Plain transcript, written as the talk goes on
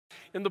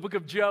in the book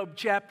of Job,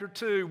 chapter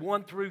 2,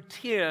 1 through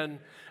 10.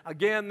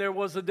 Again, there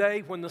was a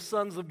day when the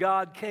sons of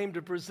God came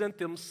to present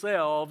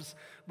themselves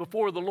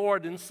before the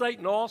Lord, and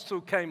Satan also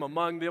came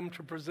among them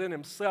to present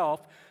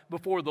himself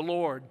before the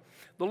Lord.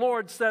 The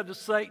Lord said to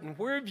Satan,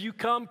 "Where have you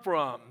come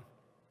from?"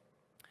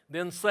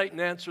 Then Satan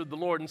answered the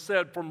Lord and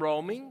said, "From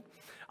roaming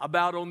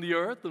about on the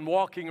earth and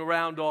walking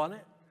around on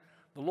it."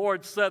 The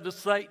Lord said to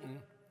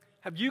Satan,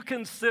 "Have you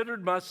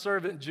considered my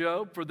servant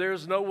Job? For there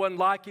is no one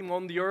like him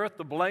on the earth,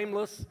 a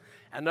blameless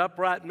and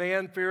upright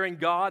man, fearing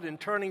God and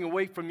turning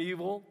away from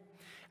evil.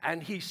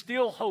 And he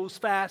still holds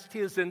fast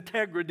his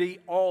integrity,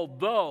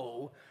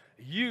 although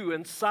you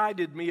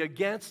incited me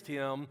against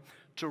him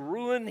to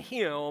ruin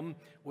him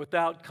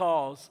without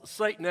cause."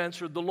 Satan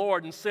answered the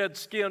Lord and said,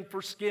 "Skin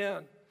for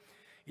skin.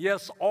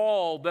 Yes,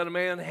 all that a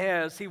man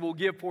has he will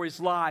give for his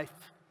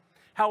life.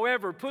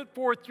 However, put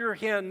forth your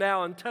hand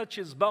now and touch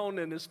his bone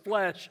and his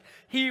flesh.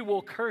 He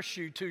will curse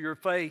you to your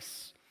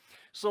face."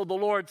 So the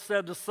Lord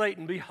said to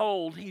Satan,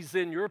 "Behold, he's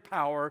in your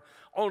power.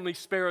 Only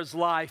spare his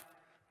life."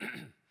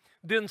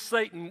 Then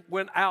Satan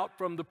went out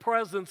from the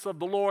presence of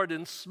the Lord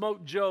and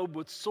smote Job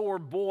with sore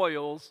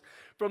boils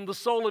from the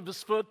sole of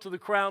his foot to the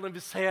crown of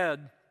his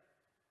head.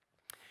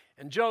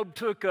 And Job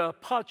took a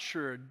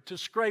potsherd to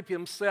scrape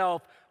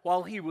himself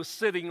while he was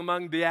sitting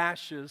among the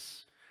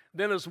ashes.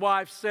 Then his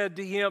wife said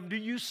to him, "Do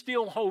you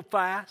still hold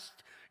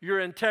fast your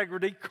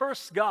integrity?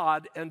 Curse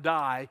God and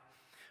die."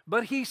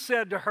 But he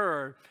said to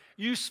her,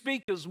 "You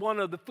speak as one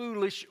of the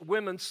foolish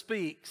women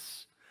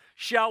speaks.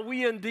 Shall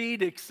we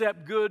indeed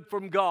accept good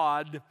from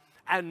God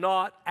and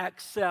not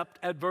accept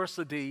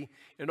adversity?"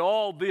 In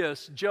all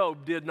this,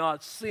 Job did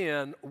not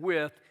sin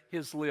with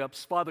his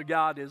lips. Father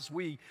God, as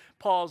we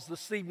pause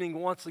this evening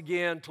once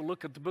again to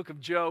look at the book of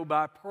Job,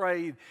 I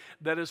pray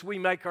that as we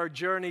make our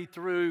journey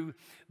through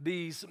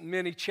these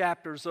many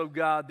chapters, oh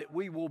God, that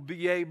we will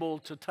be able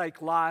to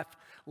take life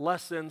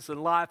lessons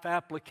and life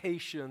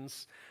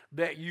applications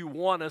that you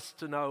want us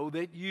to know,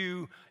 that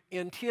you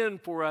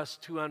intend for us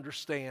to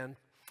understand.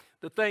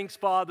 The things,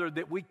 Father,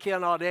 that we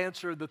cannot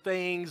answer, the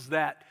things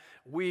that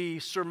we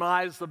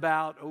surmise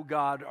about, oh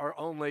God, are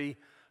only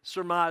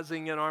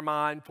surmising in our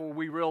mind, for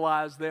we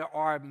realize there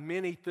are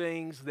many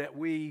things that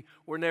we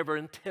were never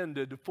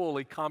intended to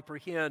fully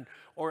comprehend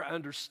or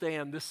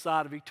understand this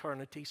side of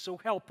eternity. So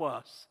help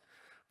us,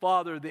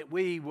 Father, that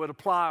we would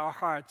apply our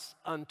hearts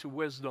unto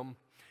wisdom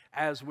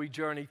as we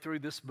journey through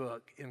this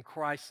book. In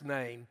Christ's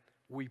name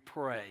we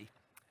pray.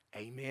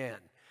 Amen.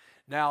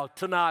 Now,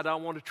 tonight I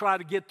want to try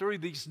to get through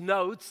these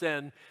notes,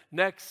 and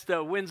next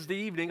Wednesday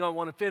evening I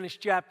want to finish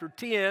chapter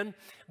 10.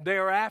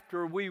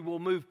 Thereafter, we will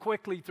move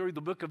quickly through the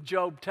book of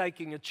Job,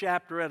 taking a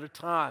chapter at a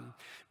time.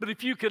 But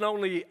if you can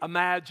only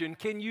imagine,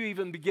 can you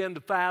even begin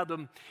to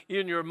fathom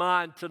in your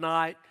mind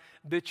tonight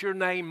that your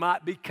name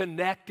might be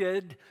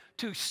connected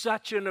to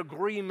such an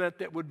agreement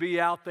that would be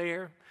out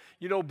there?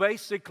 You know,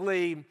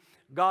 basically,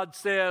 God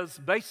says,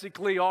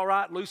 all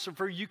right,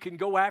 Lucifer, you can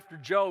go after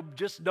Job,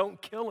 just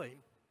don't kill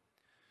him.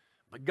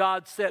 But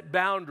God set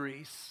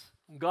boundaries.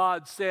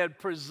 God said,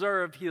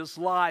 preserve his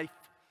life.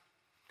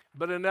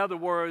 But in other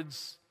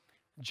words,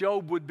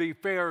 Job would be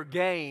fair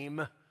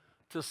game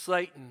to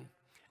Satan,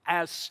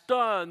 as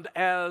stunned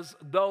as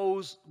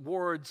those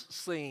words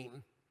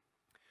seem.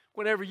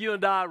 Whenever you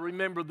and I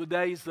remember the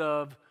days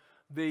of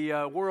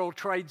the World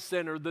Trade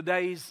Center, the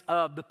days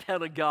of the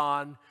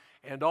Pentagon,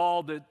 and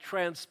all that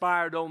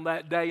transpired on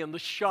that day and the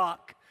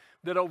shock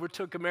that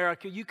overtook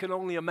America, you can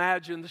only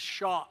imagine the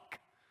shock.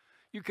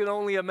 You can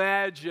only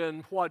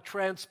imagine what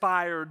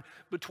transpired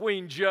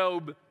between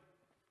Job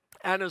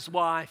and his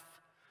wife.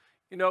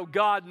 You know,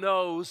 God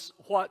knows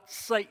what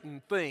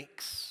Satan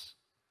thinks.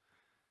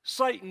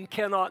 Satan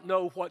cannot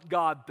know what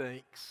God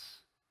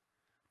thinks,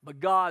 but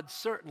God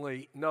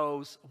certainly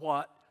knows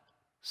what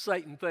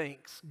Satan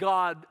thinks.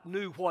 God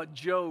knew what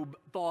Job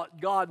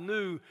thought. God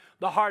knew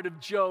the heart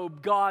of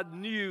Job. God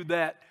knew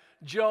that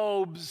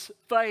Job's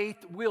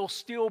faith will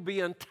still be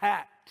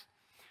intact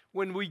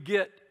when we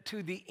get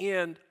to the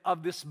end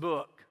of this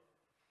book.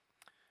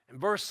 In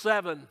verse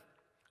 7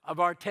 of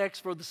our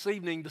text for this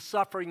evening, the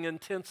suffering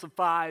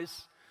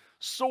intensifies,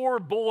 sore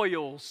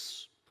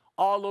boils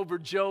all over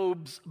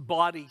Job's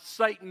body.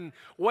 Satan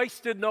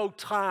wasted no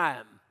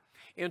time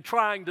in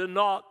trying to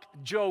knock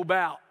Job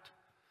out.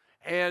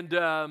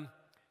 And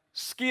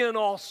skin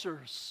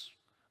ulcers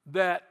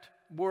that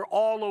were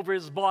all over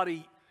his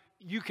body.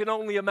 You can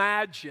only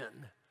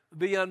imagine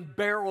the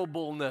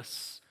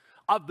unbearableness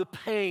of the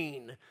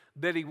pain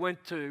that he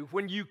went to.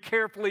 When you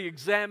carefully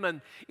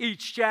examine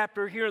each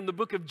chapter here in the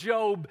book of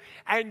Job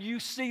and you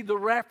see the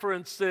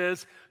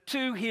references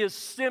to his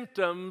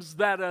symptoms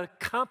that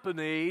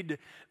accompanied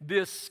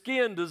this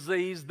skin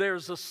disease,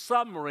 there's a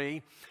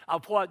summary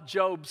of what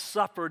Job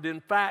suffered.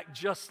 In fact,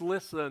 just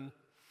listen.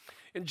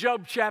 In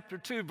Job chapter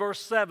 2, verse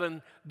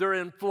 7, they're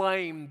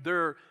inflamed,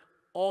 they're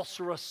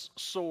ulcerous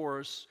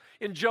sores.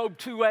 In Job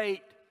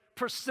 2:8,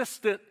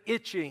 persistent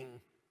itching.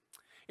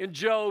 In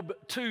Job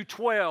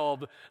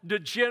 2:12,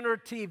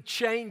 degenerative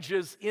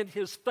changes in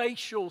his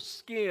facial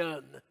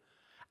skin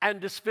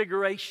and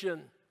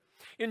disfiguration.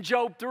 In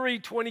Job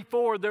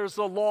 3:24, there's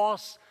a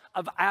loss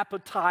of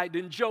appetite.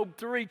 In Job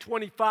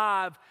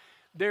 3:25,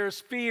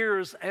 there's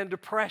fears and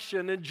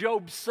depression. In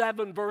Job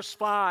 7, verse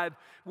 5,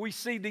 we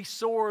see these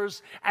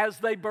sores as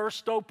they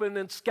burst open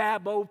and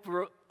scab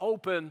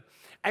open,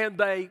 and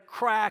they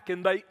crack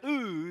and they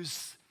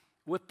ooze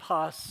with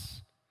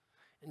pus.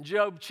 In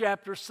Job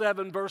chapter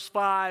 7, verse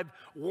 5,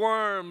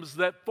 worms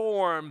that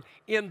form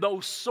in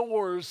those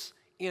sores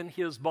in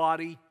his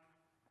body.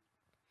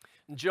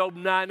 In Job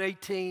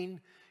 9:18,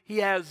 he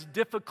has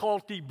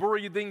difficulty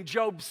breathing.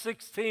 Job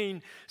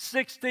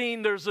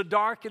 16:16, there's a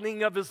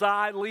darkening of his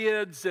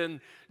eyelids. And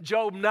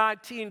Job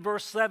 19,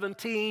 verse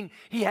 17,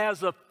 he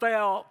has a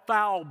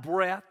foul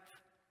breath.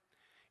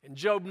 In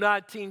Job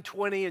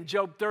 19:20 and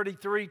Job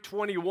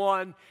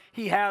 33:21,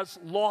 he has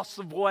loss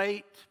of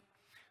weight.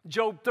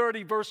 Job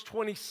 30, verse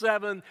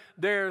 27,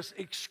 there's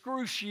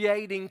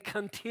excruciating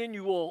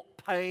continual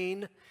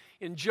pain.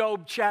 In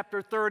Job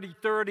chapter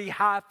 30,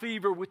 high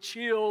fever with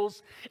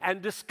chills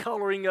and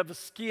discoloring of the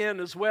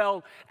skin, as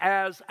well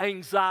as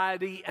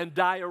anxiety and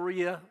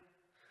diarrhea.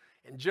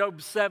 In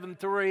Job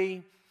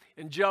 7:3,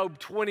 in Job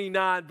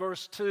 29,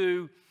 verse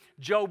 2,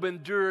 Job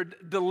endured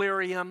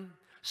delirium,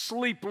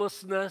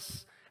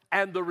 sleeplessness,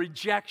 and the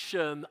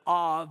rejection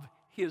of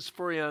his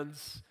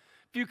friends.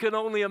 If you can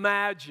only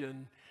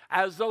imagine,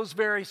 as those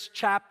various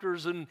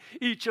chapters and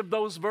each of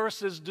those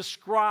verses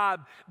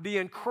describe the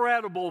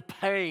incredible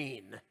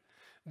pain,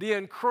 the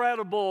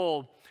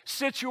incredible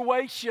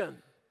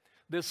situation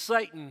that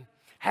Satan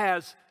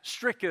has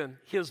stricken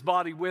his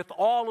body with.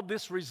 All of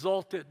this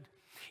resulted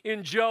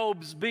in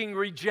Job's being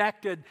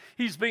rejected.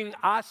 He's being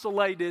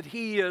isolated.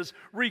 He is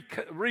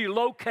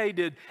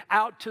relocated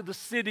out to the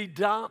city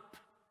dump.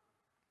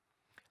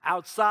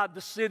 Outside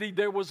the city,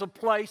 there was a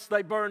place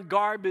they burned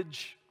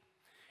garbage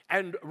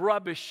and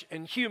rubbish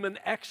and human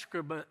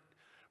excrement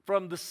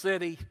from the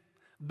city.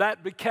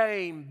 That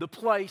became the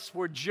place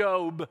where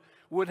Job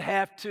would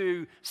have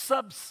to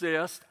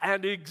subsist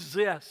and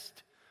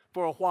exist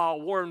for a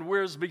while. Warren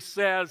Wiersbe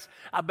says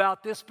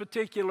about this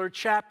particular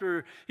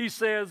chapter, he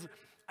says,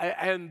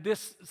 and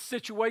this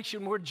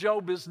situation where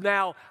Job is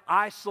now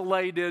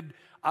isolated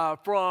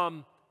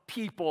from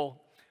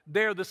people,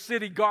 there the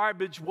city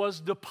garbage was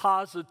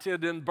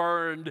deposited and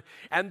burned,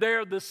 and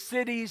there the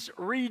city's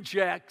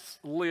rejects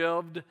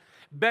lived,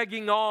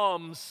 begging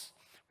alms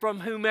from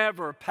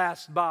whomever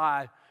passed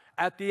by.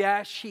 At the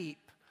ash heap,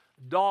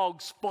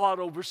 dogs fought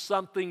over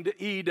something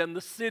to eat, and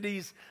the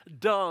city's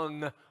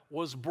dung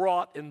was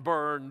brought and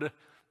burned.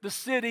 The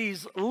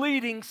city's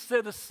leading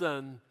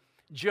citizen,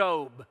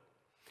 Job,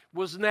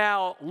 was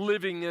now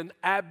living in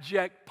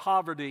abject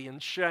poverty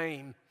and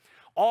shame.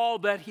 All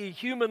that he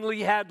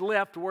humanly had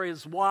left were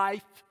his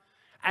wife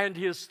and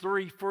his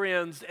 3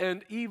 friends,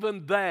 and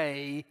even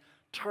they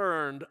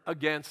turned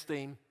against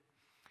him.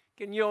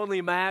 Can you only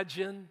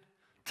imagine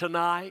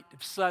tonight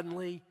if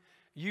suddenly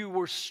you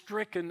were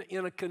stricken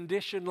in a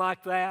condition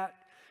like that?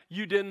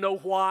 You didn't know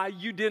why.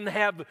 You didn't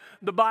have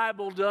the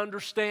Bible to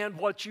understand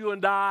what you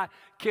and I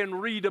can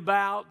read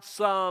about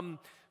some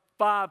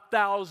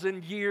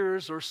 5,000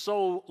 years or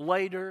so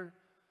later.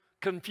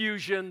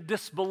 Confusion,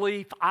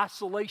 disbelief,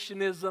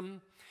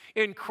 isolationism,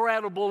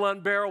 incredible,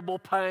 unbearable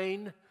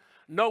pain,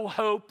 no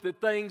hope that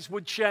things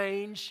would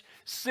change,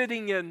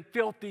 sitting in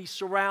filthy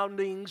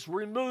surroundings,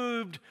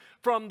 removed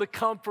from the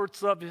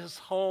comforts of his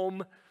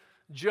home.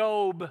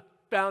 Job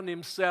found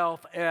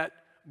himself at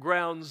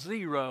ground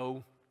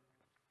zero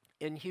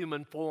in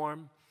human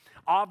form.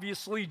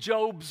 Obviously,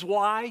 Job's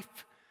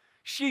wife,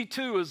 she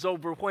too is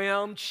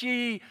overwhelmed.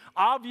 She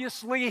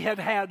obviously had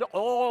had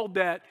all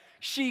that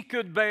she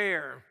could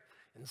bear.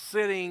 And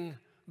sitting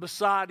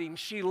beside him,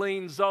 she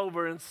leans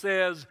over and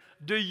says,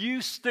 Do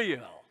you still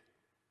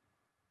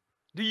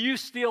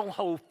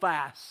hold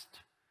fast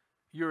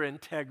your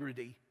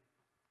integrity?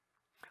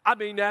 I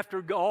mean,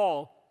 after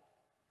all,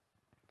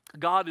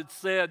 God had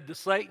said to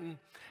Satan,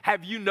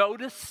 have you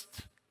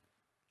noticed?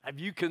 Have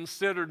you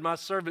considered my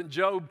servant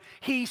Job?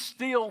 He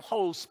still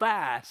holds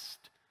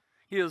fast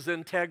his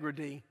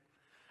integrity.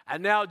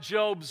 And now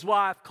Job's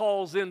wife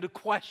calls into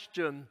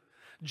question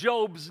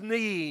Job's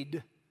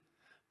need.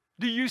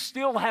 Do you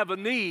still have a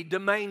need to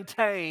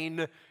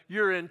maintain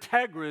your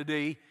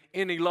integrity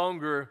any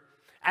longer?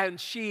 And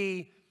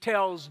she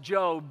tells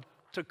Job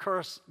to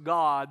curse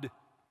God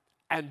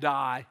and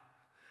die.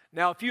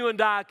 Now, if you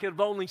and I could have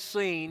only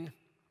seen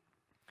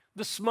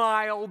the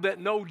smile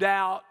that no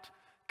doubt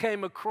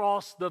came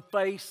across the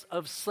face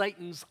of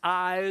Satan's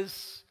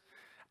eyes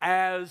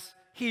as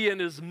he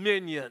and his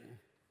minion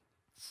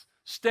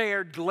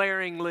stared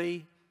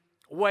glaringly,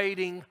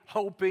 waiting,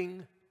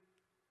 hoping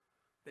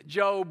that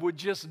Job would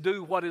just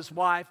do what his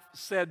wife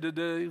said to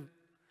do.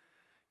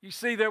 You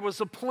see, there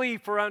was a plea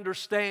for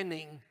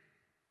understanding.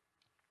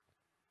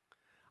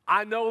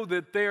 I know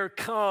that there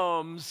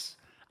comes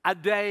a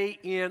day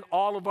in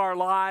all of our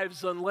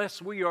lives, unless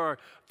we are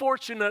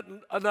fortunate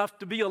enough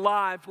to be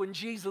alive when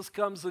Jesus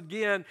comes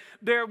again,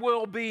 there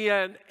will be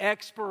an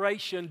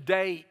expiration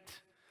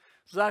date.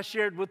 As I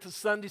shared with the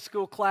Sunday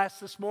school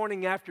class this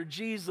morning, after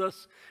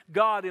Jesus,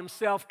 God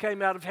himself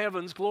came out of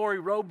heaven's glory,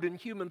 robed in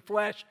human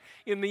flesh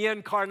in the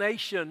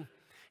incarnation.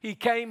 He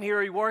came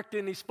here, he worked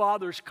in his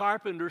father's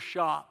carpenter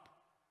shop.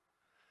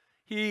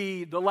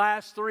 The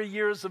last 3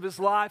 years of his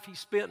life, he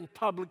spent in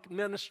public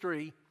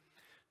ministry,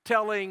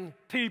 telling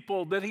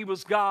people that he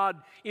was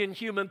God in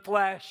human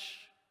flesh.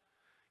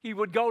 He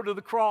would go to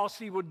the cross,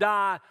 he would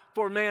die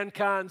for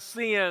mankind's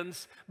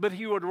sins, but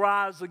he would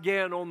rise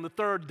again on the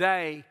third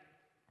day.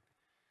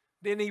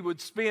 Then he would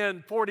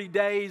spend 40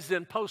 days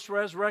in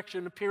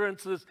post-resurrection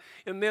appearances,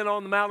 and then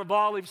on the Mount of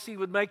Olives he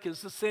would make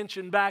his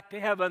ascension back to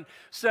heaven,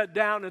 sit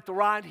down at the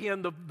right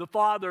hand of the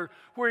Father,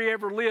 where he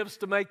ever lives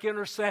to make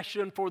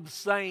intercession for the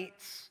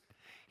saints.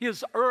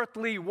 His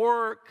earthly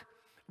work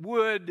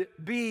would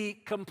be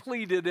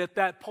completed at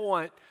that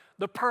point.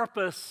 The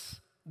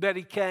purpose that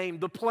he came,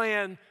 the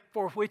plan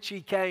for which he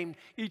came.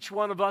 Each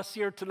one of us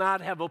here tonight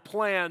have a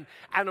plan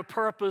and a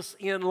purpose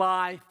in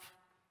life.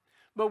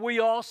 But we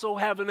also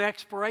have an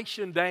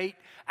expiration date.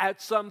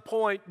 At some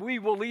point, we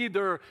will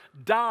either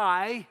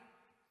die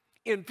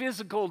in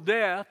physical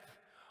death,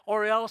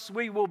 or else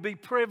we will be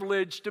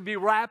privileged to be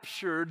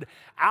raptured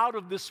out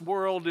of this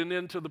world and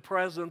into the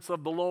presence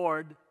of the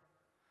Lord.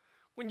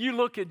 When you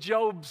look at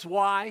Job's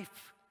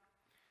wife,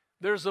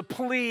 there's a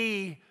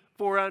plea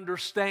for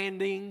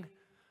understanding.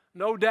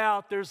 No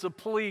doubt there's a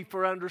plea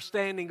for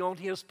understanding on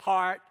his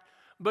part,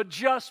 but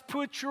just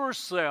put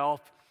yourself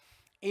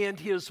in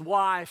his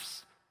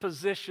wife's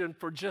position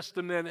for just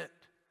a minute.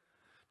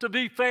 To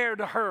be fair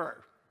to her,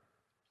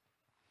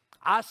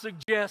 I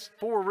suggest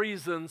 4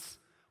 reasons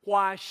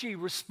why she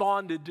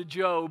responded to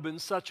Job in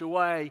such a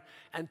way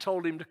and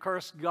told him to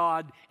curse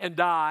God and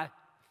die.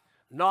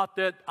 Not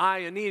that I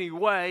in any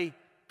way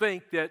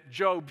think that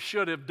Job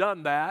should have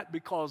done that,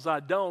 because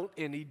I don't,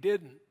 and he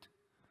didn't.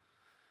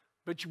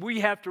 But we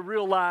have to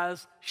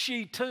realize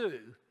she too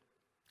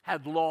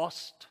had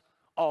lost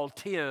all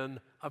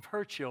 10 of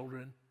her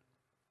children.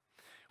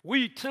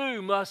 We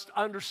too must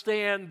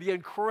understand the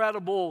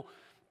incredible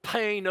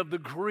pain of the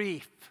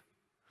grief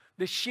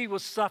that she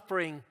was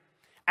suffering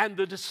and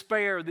the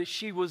despair that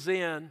she was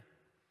in.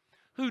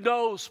 Who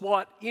knows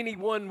what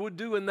anyone would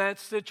do in that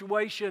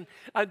situation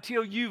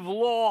until you've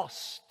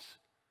lost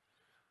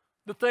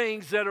the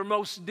things that are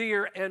most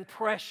dear and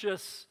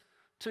precious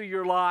to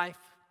your life.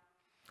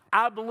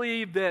 I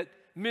believe that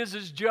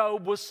Mrs.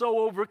 Job was so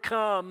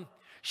overcome,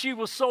 she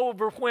was so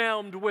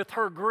overwhelmed with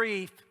her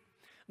grief,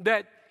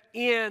 that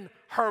in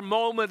her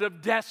moment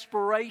of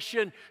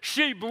desperation,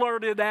 she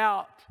blurted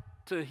out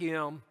to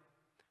him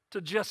to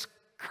just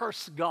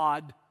curse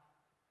God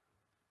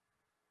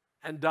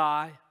and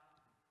die.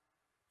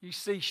 You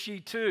see, she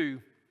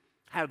too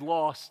had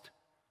lost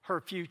her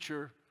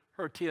future,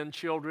 her 10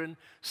 children.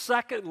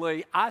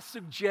 Secondly, I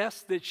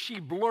suggest that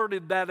she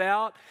blurted that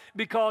out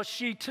because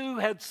she too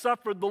had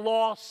suffered the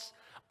loss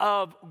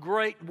of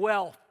great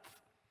wealth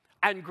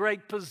and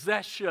great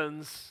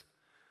possessions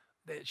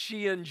that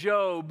she and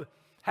Job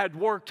had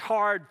worked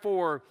hard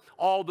for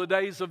all the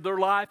days of their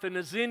life. And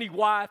as any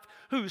wife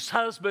whose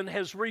husband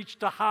has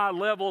reached a high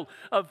level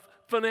of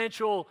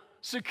financial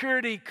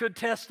security could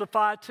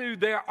testify to,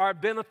 there are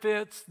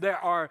benefits, there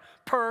are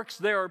perks,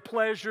 there are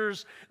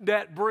pleasures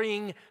that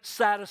bring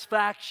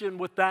satisfaction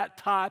with that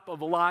type of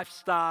a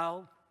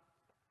lifestyle.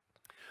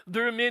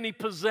 There are many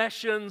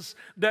possessions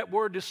that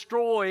were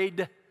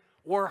destroyed,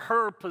 were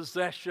her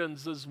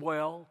possessions as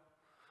well.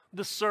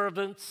 The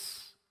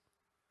servants,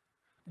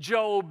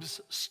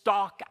 Job's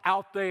stock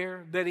out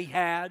there that he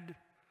had,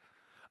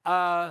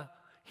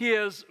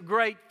 his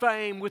great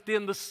fame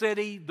within the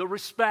city, the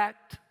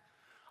respect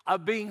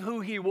of being who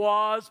he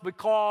was,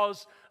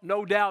 because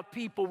no doubt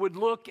people would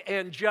look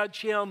and judge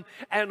him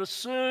and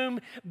assume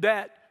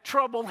that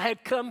trouble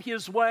had come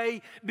his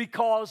way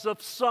because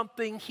of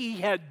something he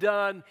had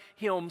done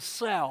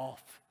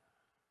himself.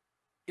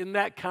 In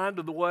that kind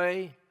of the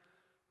way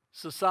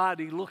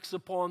society looks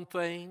upon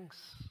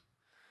things.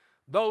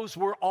 Those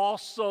were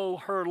also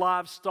her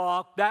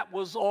livestock. That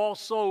was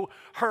also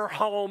her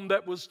home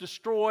that was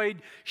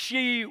destroyed.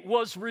 She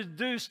was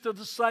reduced to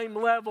the same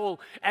level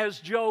as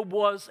Job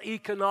was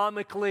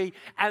economically,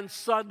 and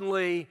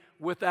suddenly,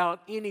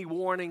 without any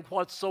warning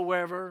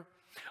whatsoever.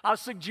 I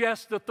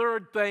suggest the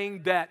third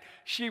thing that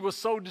she was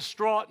so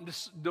distraught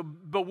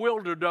and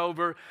bewildered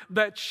over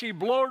that she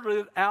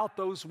blurted out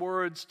those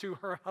words to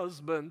her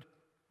husband.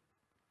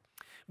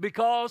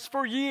 Because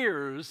for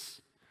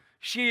years,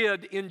 she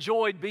had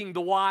enjoyed being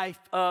the wife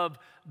of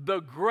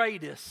the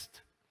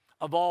greatest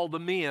of all the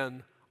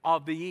men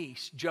of the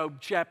East. Job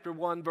chapter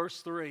 1,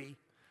 verse 3.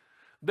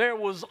 There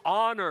was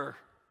honor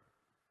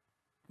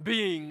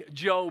being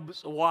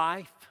Job's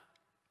wife.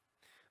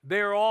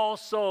 There are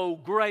also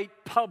great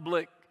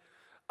public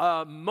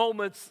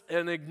moments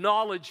and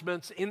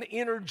acknowledgments and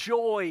inner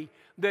joy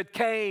that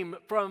came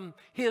from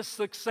his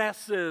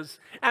successes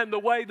and the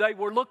way they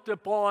were looked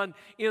upon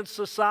in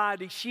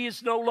society. She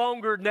is no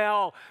longer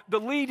now the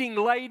leading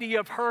lady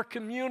of her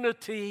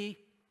community.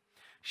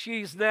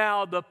 She's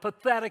now the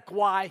pathetic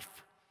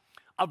wife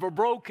of a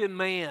broken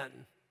man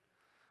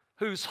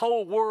whose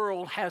whole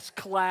world has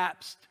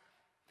collapsed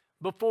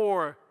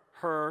before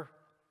her.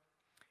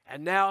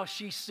 And now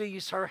she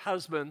sees her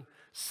husband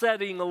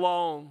sitting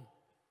alone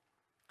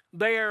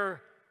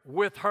there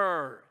with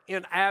her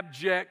in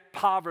abject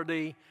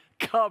poverty,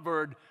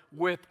 covered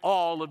with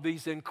all of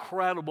these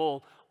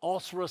incredible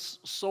ulcerous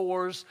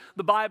sores.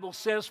 The Bible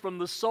says from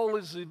the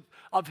soles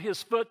of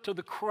his foot to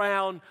the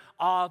crown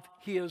of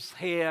his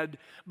head.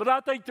 But I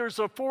think there's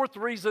a fourth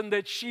reason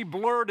that she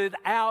blurted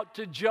out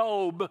to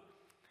Job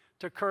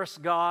to curse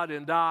God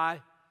and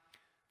die.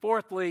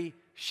 Fourthly,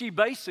 she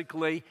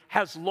basically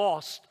has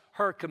lost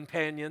her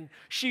companion.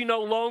 She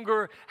no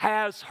longer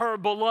has her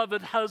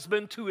beloved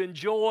husband to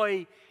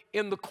enjoy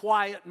in the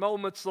quiet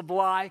moments of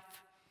life,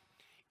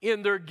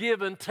 in their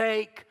give and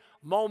take,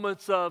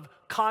 moments of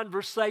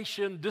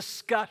conversation,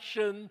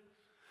 discussion,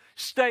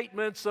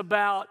 statements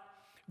about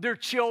their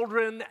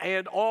children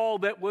and all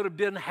that would have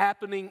been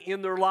happening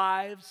in their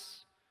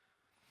lives.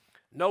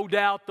 No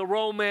doubt the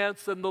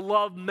romance and the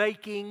love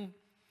making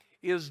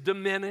is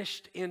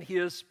diminished in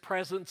his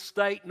present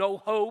state. No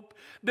hope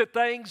that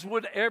things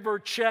would ever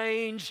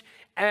change.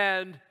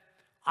 And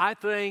I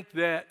think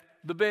that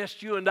the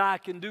best you and I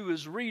can do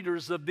as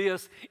readers of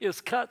this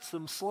is cut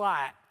some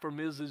slack for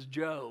Mrs.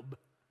 Job.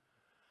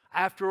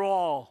 After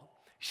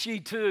all, she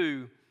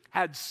too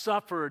had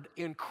suffered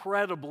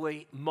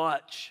incredibly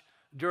much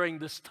during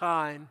this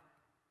time.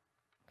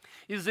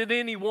 Is it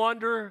any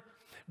wonder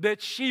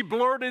that she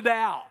blurted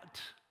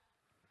out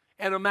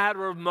in a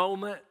matter of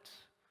moments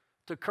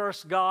to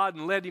curse God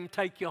and let him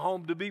take you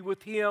home to be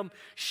with him?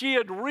 She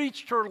had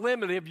reached her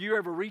limit. Have you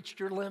ever reached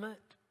your limit?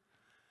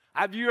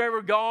 Have you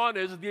ever gone,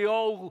 as the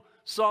old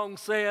song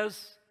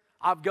says,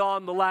 I've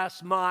gone the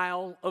last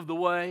mile of the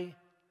way?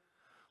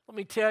 Let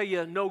me tell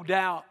you, no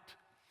doubt,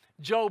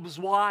 Job's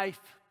wife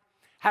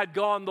had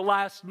gone the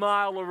last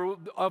mile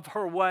of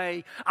her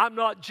way. I'm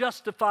not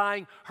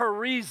justifying her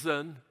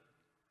reason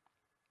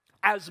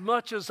as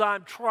much as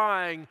I'm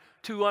trying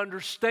to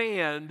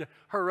understand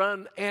her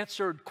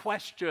unanswered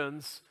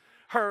questions,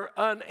 her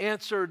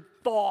unanswered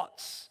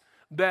thoughts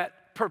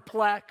that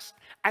perplexed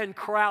and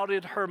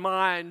crowded her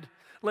mind.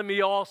 Let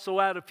me also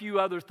add a few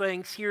other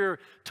things here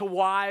to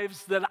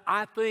wives that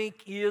I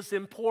think is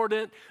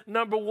important.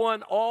 Number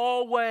one,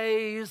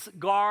 always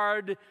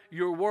guard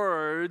your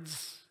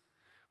words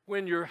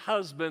when your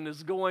husband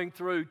is going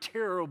through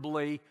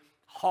terribly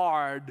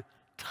hard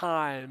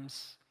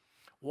times.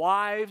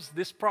 Wives,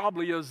 this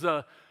probably is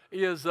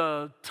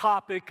a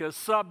topic, a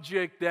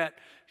subject that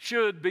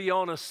should be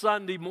on a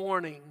Sunday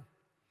morning.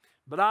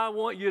 But I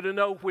want you to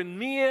know when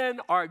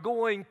men are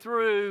going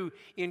through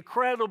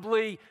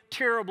incredibly,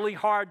 terribly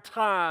hard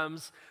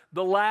times,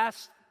 the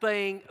last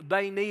thing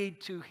they need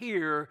to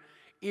hear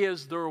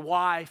is their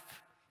wife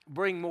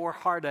bring more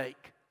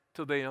heartache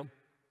to them.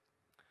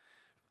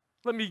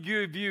 Let me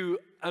give you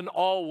an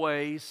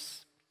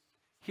always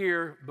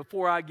here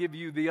before I give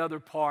you the other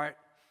part.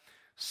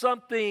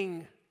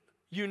 Something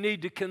you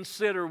need to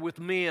consider with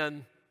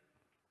men.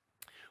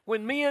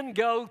 When men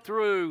go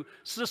through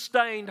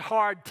sustained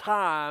hard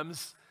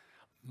times,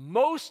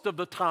 most of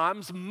the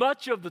times,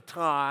 much of the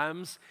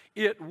times,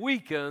 it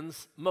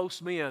weakens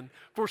most men.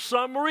 For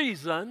some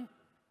reason,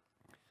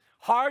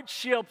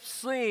 hardships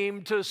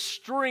seem to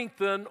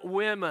strengthen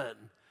women.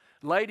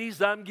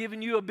 Ladies, I'm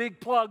giving you a big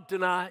plug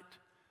tonight.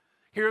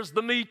 Here's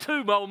the Me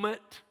Too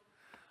moment.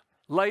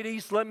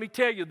 Ladies, let me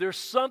tell you, there's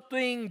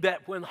something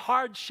that when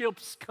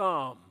hardships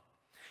come,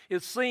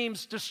 it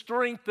seems to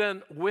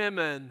strengthen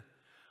women.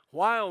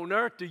 Why on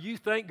earth do you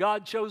think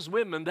God chose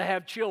women to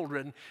have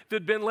children? If it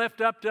had been left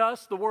up to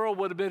us, the world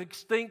would have been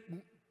extinct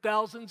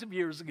thousands of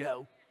years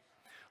ago.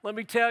 Let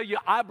me tell you,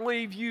 I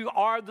believe you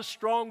are the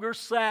stronger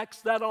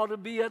sex. That ought to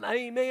be an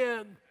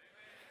amen.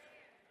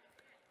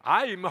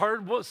 I even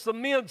heard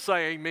some men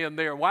say amen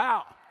there.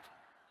 Wow.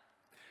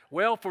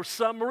 Well, for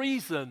some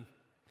reason,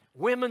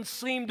 women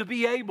seem to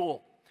be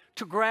able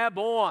to grab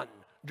on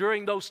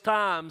during those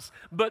times,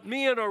 but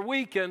men are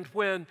weakened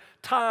when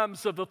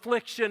times of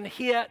affliction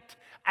hit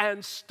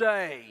and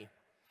stay.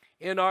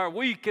 In our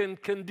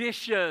weakened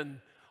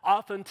condition,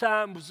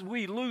 oftentimes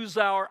we lose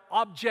our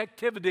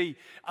objectivity.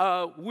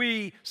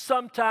 We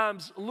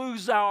sometimes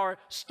lose our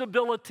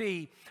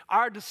stability.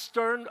 Our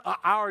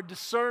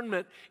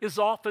discernment is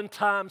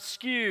oftentimes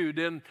skewed,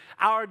 and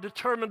our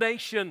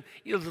determination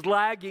is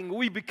lagging.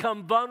 We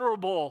become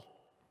vulnerable.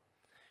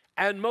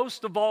 And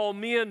most of all,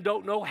 men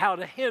don't know how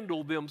to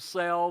handle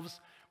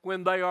themselves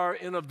when they are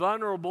in a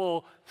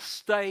vulnerable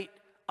state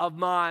of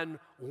mind.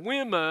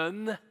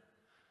 Women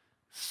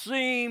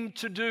seem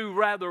to do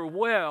rather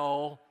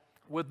well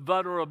with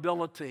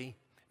vulnerability.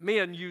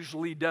 Men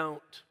usually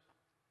don't.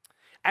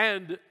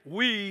 And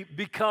we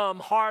become,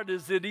 hard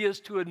as it is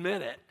to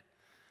admit it,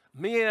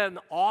 men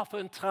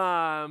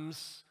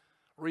oftentimes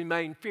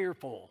remain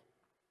fearful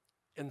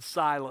in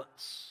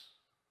silence.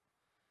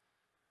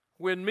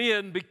 When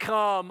men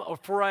become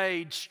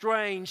afraid,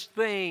 strange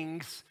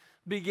things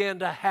begin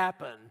to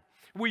happen.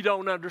 We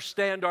don't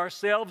understand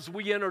ourselves.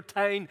 We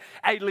entertain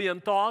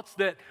alien thoughts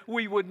that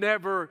we would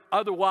never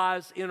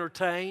otherwise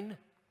entertain.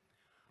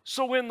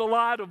 So in the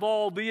light of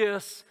all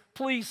this,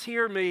 please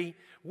hear me.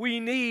 We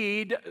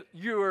need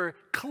your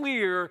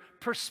clear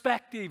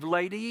perspective,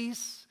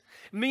 ladies.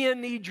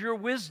 Men need your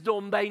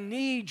wisdom. They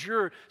need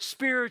your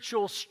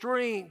spiritual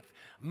strength.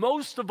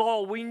 Most of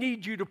all, we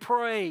need you to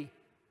pray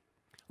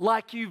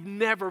like you've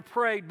never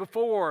prayed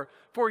before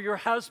for your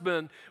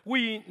husband.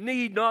 We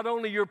need not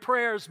only your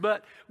prayers,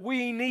 but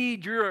we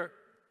need your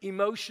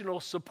emotional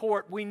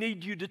support. We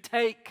need you to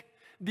take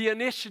the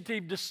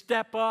initiative to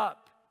step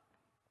up.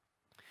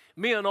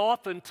 Men,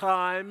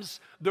 oftentimes,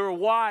 their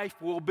wife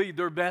will be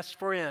their best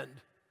friend.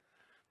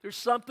 There's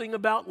something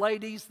about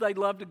ladies, they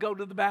love to go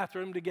to the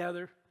bathroom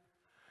together.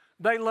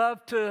 They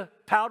love to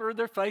powder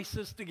their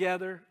faces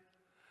together.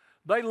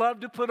 They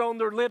love to put on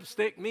their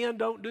lipstick. Men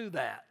don't do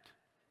that.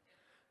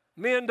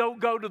 Men don't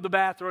go to the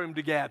bathroom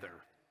together.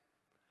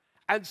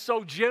 And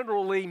so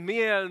generally,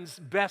 men's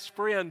best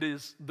friend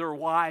is their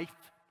wife.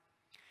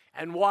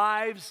 And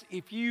wives,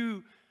 if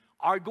you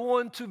are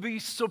going to be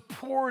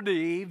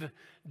supportive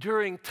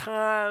during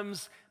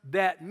times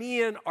that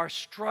men are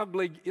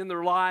struggling in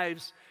their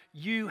lives,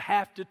 you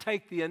have to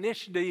take the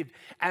initiative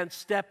and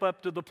step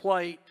up to the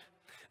plate.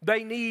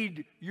 They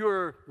need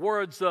your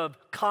words of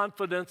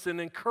confidence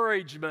and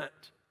encouragement,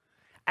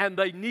 and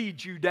they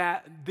need you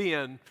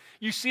then.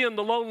 You see, in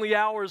the lonely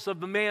hours of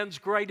the man's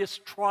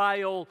greatest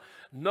trial,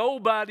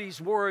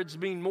 nobody's words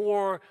mean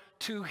more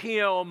to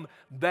him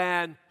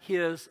than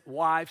his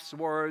wife's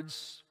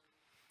words.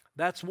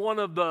 That's one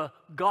of the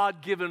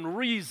God-given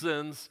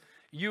reasons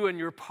you and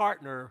your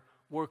partner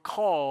were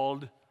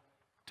called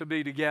to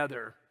be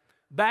together.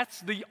 That's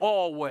the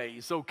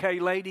always, okay,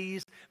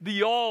 ladies?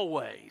 The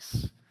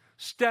always.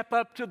 Step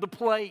up to the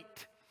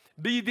plate.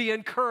 Be the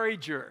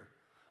encourager.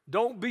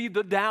 Don't be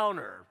the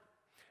downer.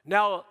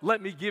 Now,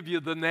 let me give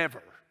you the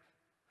never.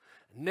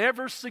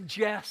 Never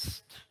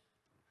suggest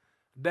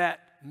that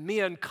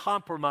men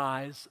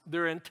compromise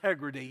their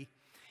integrity,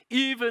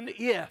 even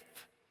if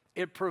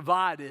it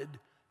provided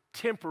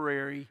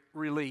temporary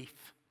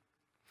relief.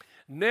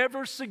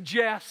 Never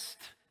suggest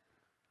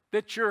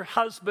that your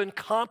husband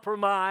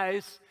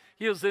compromise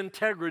his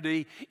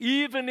integrity,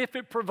 even if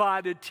it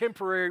provided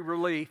temporary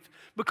relief,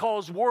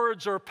 because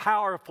words are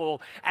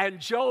powerful, and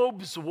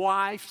Job's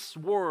wife's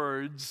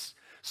words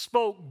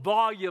spoke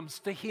volumes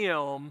to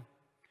him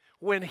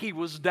when he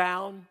was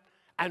down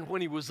and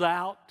when he was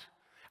out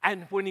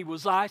and when he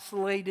was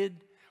isolated,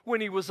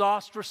 when he was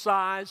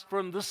ostracized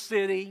from the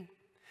city.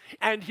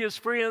 And his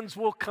friends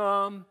will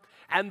come,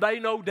 and they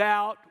no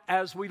doubt,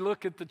 as we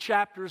look at the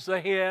chapters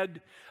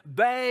ahead,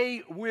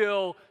 they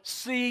will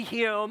see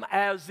him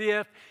as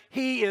if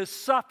he is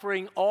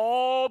suffering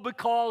all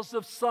because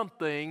of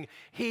something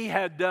he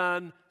had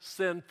done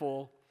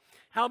sinful.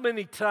 How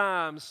many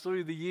times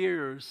through the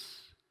years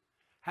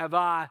have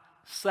I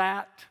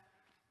sat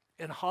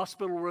in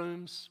hospital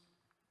rooms?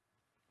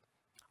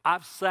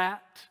 I've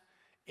sat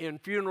in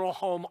funeral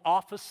home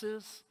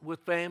offices with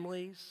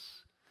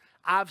families.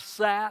 I've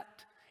sat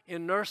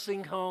in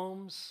nursing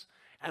homes,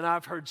 and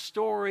I've heard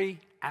story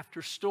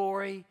after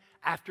story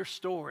after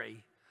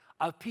story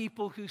of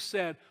people who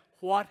said,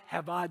 "What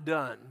have I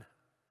done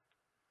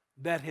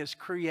that has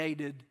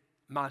created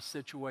my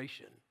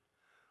situation?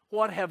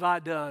 What have I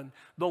done?"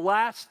 The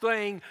last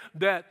thing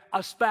that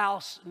a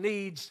spouse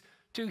needs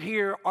to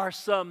hear are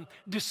some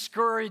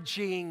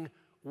discouraging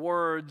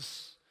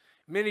words.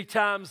 Many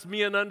times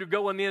men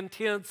undergo an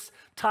intense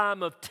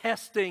time of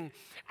testing,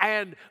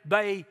 and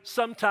they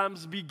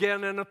sometimes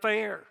begin an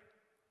affair.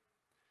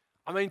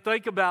 I mean,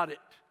 think about it.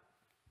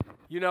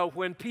 You know,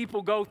 when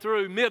people go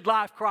through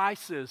midlife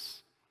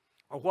crisis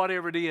or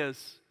whatever it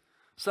is,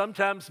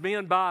 sometimes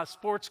men buy a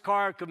sports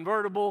car, a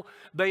convertible,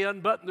 they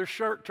unbutton their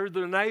shirt to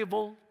their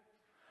navel,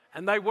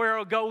 and they wear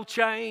a gold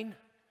chain,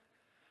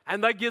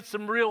 and they get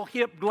some real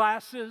hip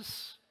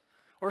glasses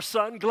or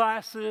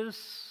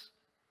sunglasses.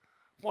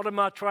 What am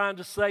I trying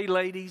to say,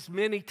 ladies?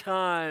 Many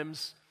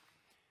times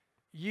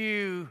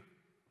you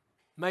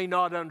may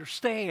not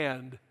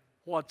understand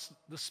what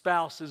the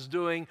spouse is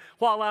doing.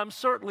 While I'm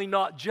certainly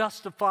not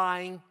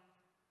justifying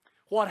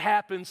what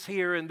happens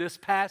here in this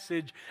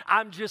passage,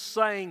 I'm just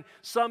saying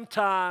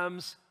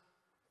sometimes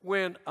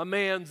when a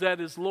man's at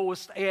his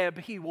lowest ebb,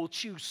 he will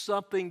choose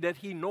something that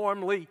he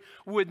normally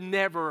would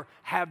never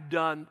have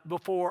done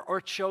before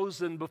or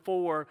chosen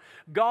before.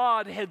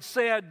 God had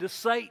said to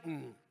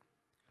Satan,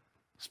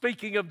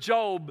 speaking of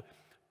Job,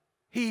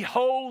 he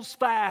holds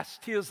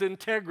fast his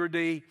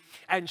integrity,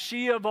 and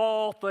she of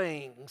all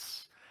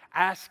things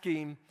asked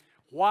him,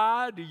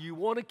 "Why do you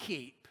want to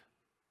keep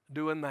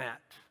doing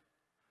that?"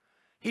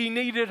 He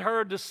needed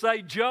her to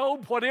say,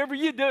 "Job, whatever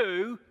you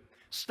do,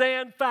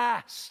 stand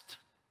fast.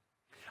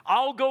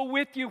 I'll go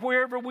with you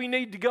wherever we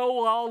need to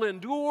go. I'll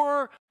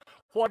endure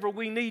whatever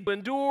we need to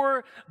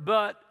endure,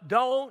 but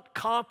don't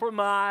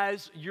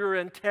compromise your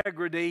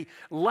integrity.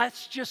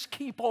 Let's just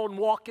keep on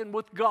walking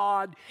with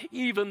God,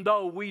 even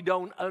though we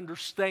don't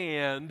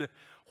understand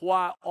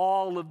why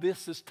all of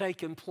this has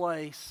taken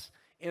place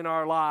in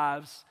our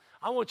lives."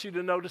 I want you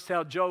to notice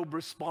how Job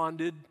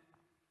responded.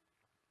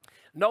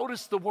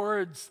 Notice the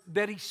words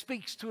that he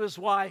speaks to his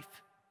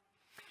wife.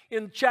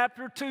 In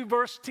chapter 2,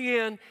 verse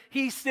 10,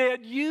 he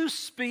said, "You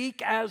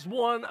speak as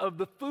one of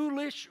the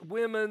foolish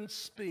women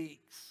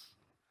speaks."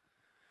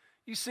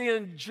 You see,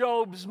 in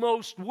Job's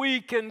most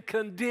weakened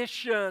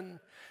condition,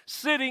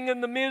 sitting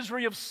in the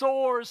misery of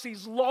sores,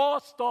 he's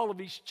lost all of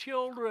his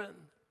children.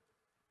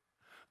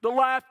 The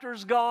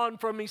laughter's gone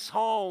from his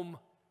home.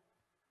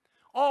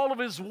 All of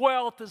his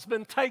wealth has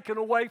been taken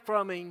away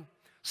from him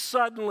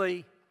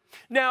suddenly.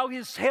 Now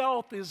his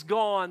health is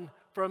gone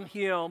from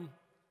him.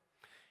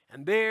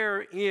 And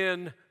there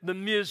in the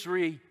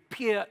misery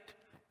pit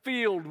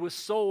filled with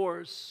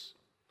sores,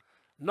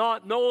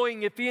 not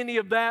knowing if any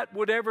of that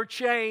would ever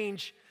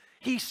change,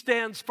 he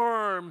stands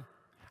firm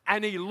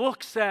and he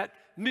looks at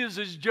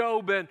Mrs.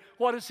 Job, and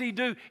what does he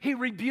do? He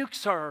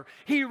rebukes her.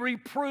 He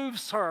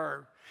reproves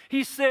her.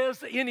 He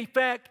says, in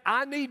effect,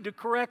 I need to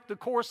correct the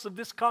course of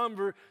this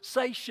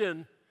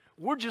conversation.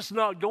 We're just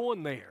not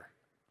going there.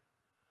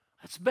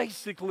 That's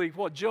basically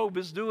what Job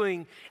is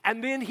doing.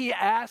 And then he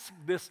asks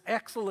this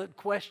excellent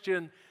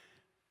question,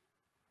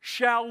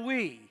 shall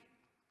we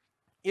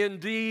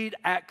indeed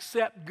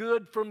accept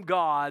good from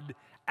God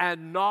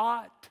and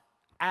not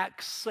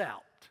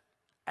accept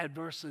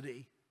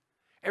adversity?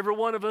 Every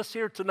one of us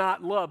here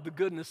tonight love the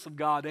goodness of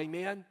God,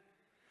 amen?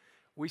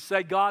 We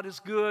say God is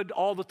good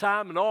all the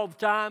time, and all the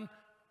time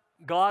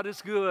God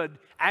is good,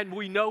 and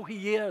we know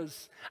He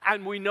is,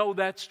 and we know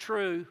that's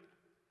true.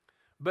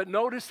 But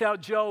notice how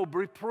Job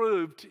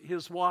reproved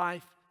his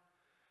wife.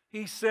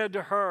 He said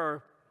to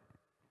her,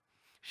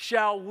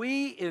 shall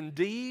we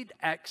indeed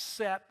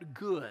accept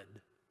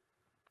good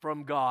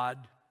from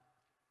God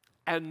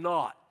and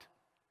not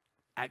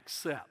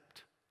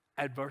accept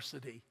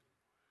adversity?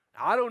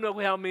 Now, I don't know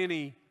how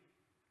many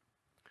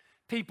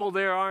people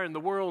there are in the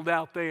world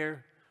out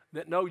there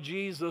that know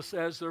Jesus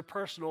as their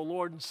personal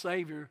Lord and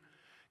Savior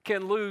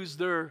can lose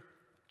their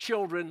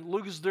children,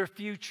 lose their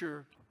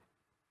future,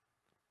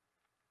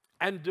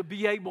 and to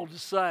be able to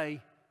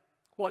say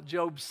what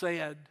Job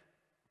said.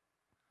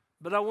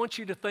 But I want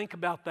you to think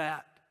about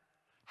that.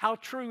 How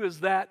true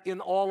is that in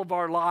all of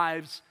our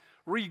lives,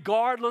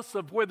 regardless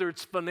of whether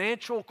it's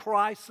financial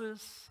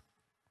crisis,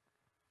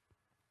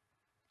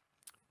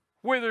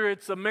 whether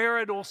it's a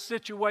marital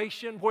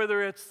situation,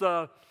 whether it's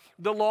the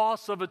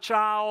loss of a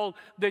child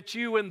that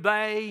you and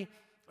they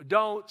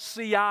don't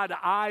see eye to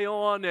eye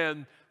on,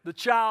 and the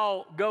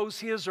child goes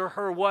his or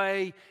her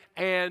way,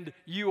 and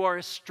you are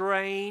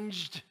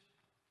estranged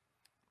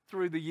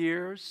through the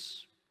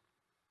years.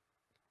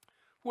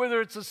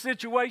 Whether it's a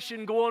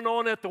situation going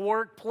on at the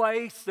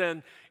workplace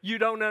and you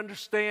don't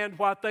understand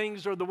why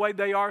things are the way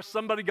they are.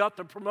 Somebody got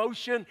the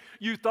promotion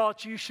you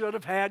thought you should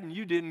have had and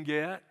you didn't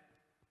get.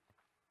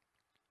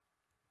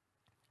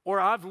 Or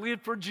I've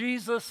lived for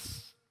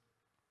Jesus.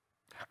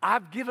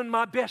 I've given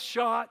my best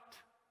shot,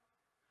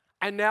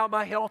 and now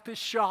my health is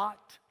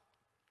shot.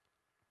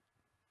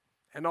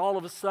 And all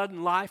of a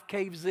sudden life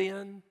caves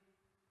in.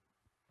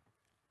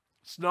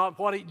 It's not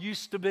what it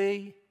used to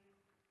be.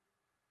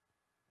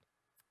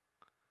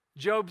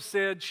 Job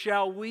said,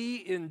 shall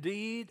we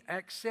indeed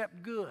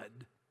accept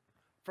good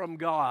from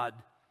God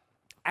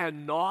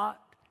and not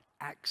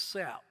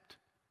accept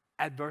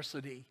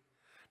adversity?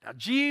 Now,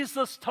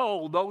 Jesus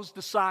told those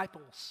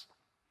disciples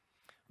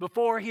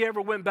before He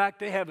ever went back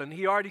to heaven,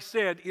 He already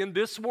said, in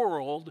this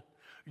world,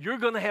 you're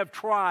going to have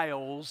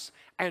trials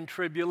and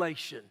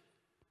tribulation.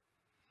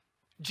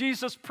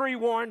 Jesus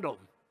pre-warned them.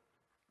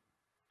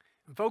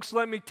 And folks,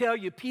 let me tell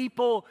you,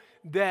 people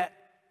that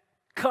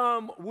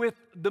come with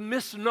the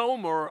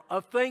misnomer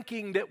of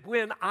thinking that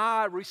when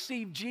I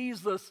receive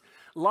Jesus,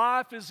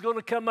 life is going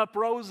to come up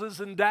roses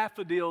and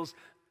daffodils.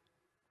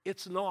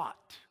 It's not.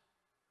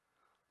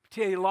 I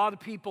tell you, a lot of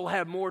people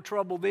have more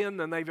trouble then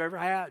than they've ever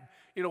had.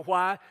 You know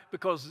why?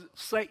 Because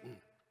Satan,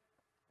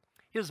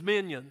 his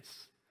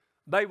minions,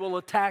 they will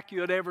attack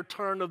you at every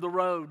turn of the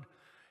road.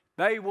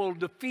 They will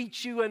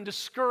defeat you and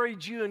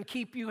discourage you and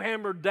keep you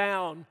hammered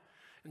down.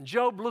 And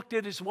Job looked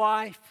at his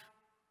wife.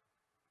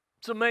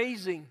 It's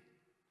amazing.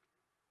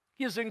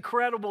 His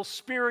incredible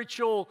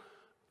spiritual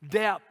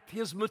depth,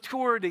 his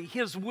maturity,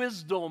 his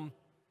wisdom.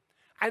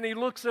 And he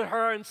looks at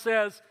her and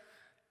says,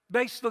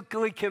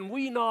 basically, can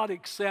we not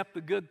accept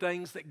the good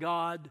things that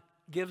God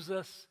gives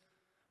us,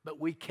 but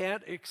we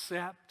can't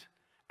accept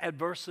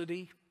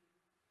adversity?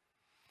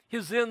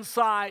 His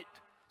insight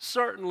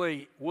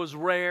certainly was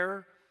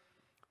rare.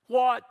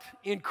 What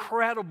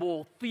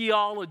incredible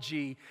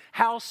theology.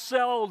 How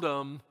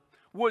seldom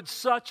would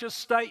such a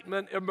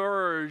statement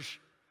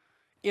emerge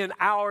in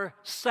our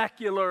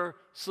secular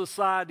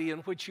society in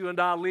which you and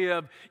I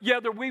live.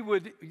 Rather we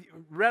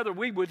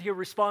would hear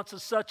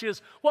responses such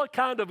as, what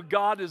kind of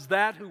God is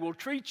that who will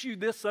treat you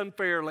this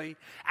unfairly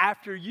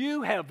after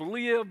you have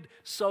lived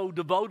so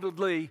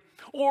devotedly?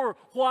 Or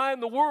why in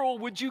the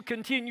world would you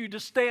continue to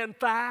stand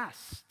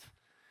fast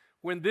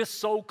when this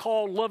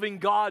so-called loving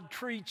God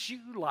treats you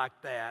like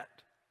that?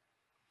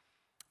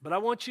 But I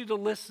want you to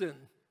listen.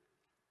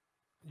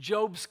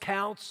 Job's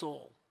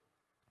counsel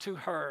to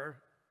her,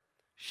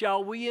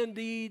 shall we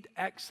indeed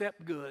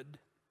accept good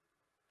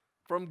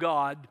from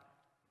God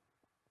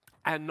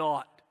and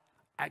not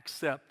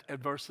accept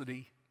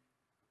adversity.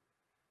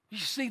 You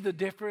see the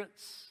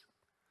difference?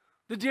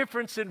 The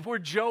difference in where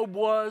Job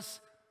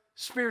was,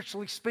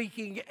 spiritually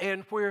speaking,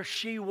 and where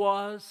she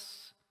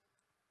was.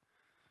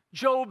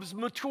 Job's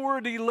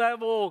maturity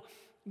level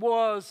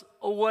was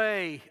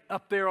away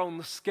up there on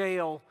the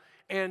scale,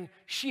 and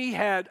she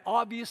had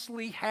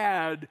obviously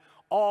had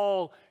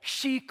all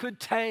she could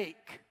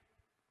take.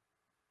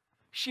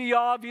 She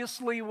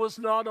obviously was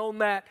not on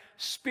that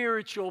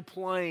spiritual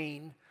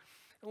plane.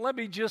 And let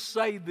me just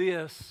say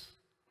this.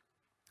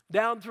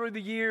 Down through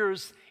the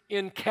years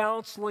in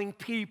counseling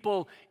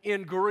people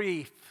in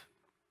grief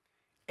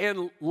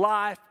and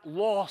life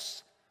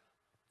losses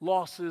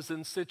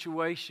and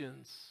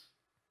situations,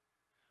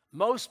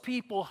 most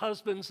people,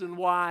 husbands and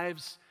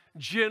wives,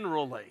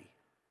 generally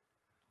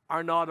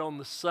are not on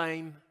the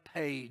same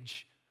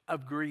page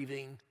of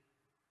grieving.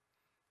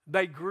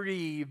 They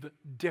grieve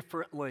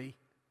differently.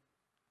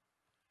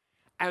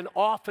 And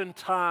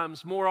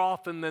oftentimes, more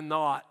often than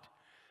not,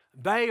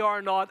 they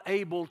are not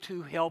able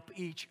to help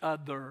each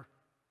other.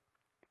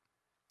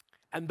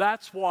 And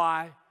that's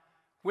why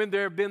when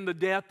there have been the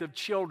death of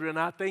children,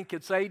 I think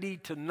it's 80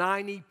 to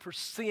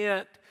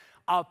 90%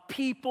 of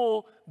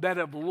people that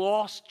have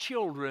lost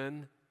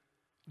children,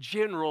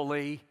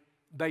 generally,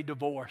 they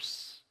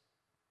divorce.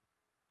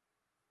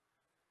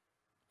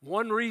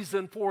 One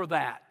reason for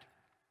that,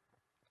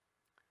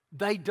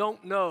 they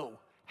don't know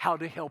how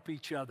to help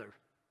each other.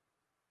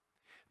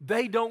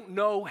 They don't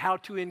know how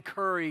to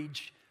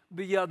encourage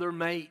the other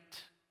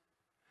mate.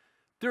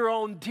 They're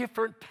on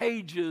different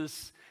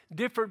pages,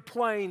 different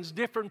planes,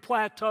 different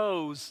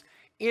plateaus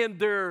in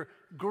their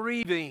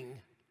grieving.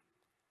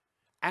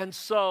 And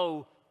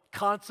so,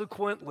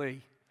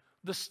 consequently,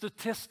 the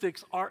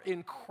statistics are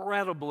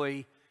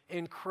incredibly,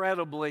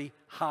 incredibly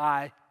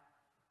high.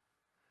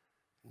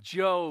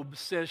 Job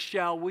says,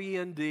 shall we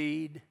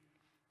indeed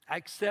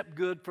accept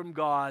good from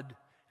God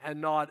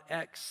and not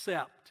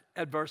accept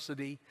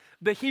adversity?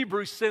 The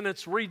Hebrew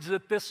sentence reads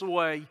it this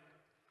way: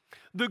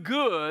 the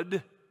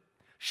good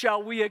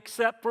shall we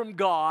accept from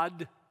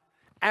God,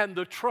 and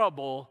the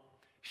trouble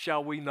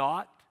shall we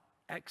not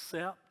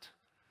accept?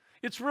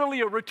 It's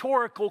really a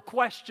rhetorical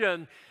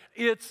question.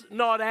 It's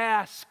not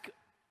asked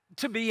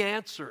to be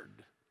answered,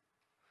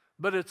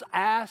 but it's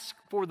asked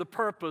for the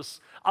purpose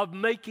of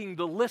making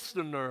the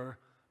listener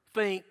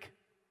think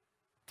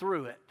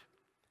through it.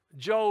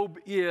 Job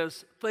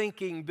is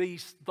thinking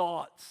these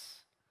thoughts.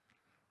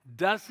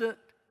 Doesn't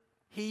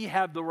he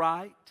have the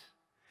right?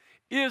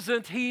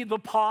 Isn't he the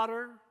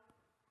potter?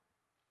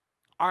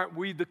 Aren't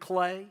we the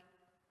clay?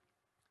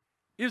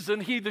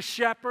 Isn't he the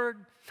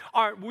shepherd?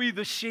 Aren't we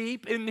the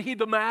sheep? Isn't he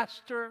the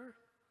master?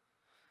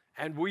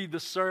 And we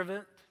the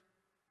servant?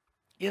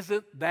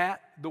 Isn't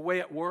that the way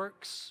it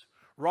works?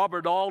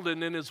 Robert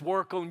Alden, in his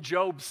work on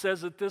Job,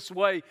 says it this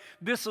way: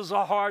 this is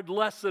a hard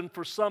lesson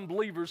for some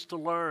believers to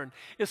learn,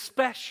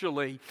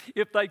 especially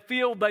if they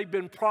feel they've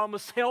been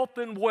promised health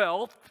and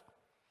wealth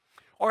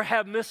or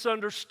have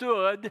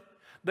misunderstood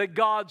that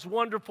God's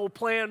wonderful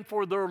plan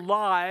for their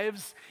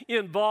lives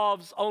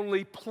involves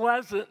only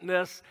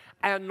pleasantness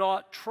and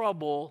not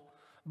trouble.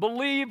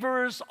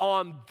 Believers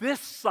on this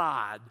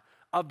side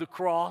of the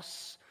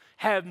cross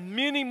have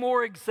many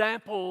more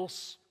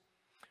examples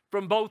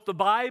from both the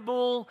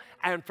Bible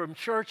and from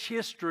church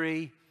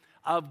history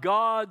of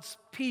God's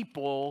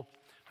people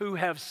who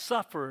have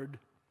suffered.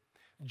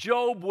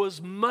 Job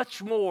was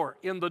much more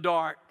in the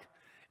dark,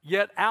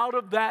 yet out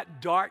of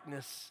that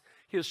darkness,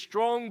 his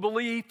strong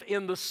belief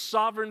in the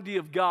sovereignty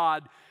of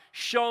God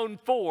shone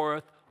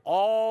forth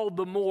all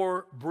the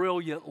more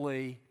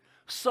brilliantly.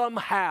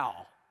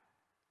 Somehow,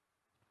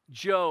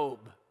 Job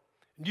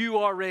knew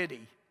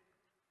already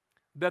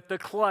that the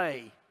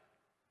clay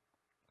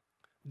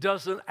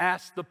doesn't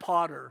ask the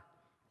potter,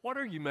 "What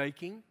are you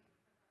making?"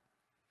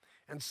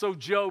 And so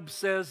Job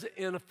says,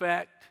 in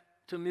effect,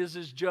 to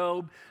Mrs.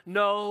 Job,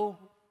 "No,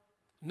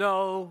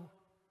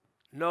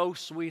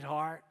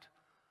 sweetheart.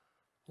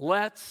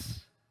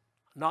 Let's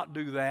not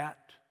do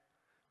that.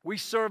 We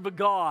serve a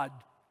God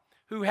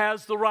who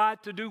has the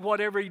right to do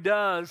whatever he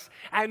does,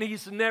 and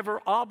he's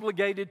never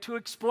obligated to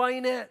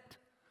explain it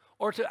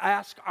or to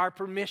ask our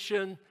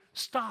permission.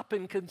 Stop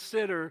and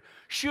consider.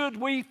 Should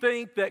we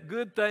think that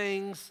good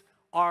things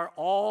are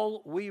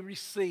all we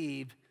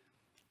receive?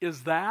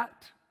 Is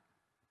that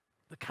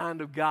the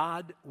kind of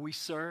God we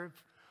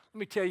serve?" Let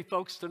me tell you,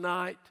 folks,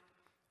 tonight,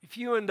 if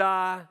you and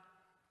I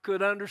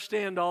could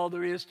understand all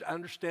there is to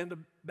understand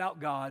about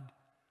God,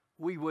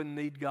 we wouldn't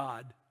need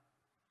God.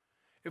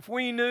 If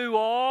we knew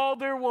all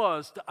there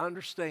was to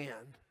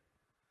understand,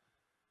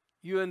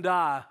 you and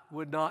I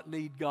would not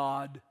need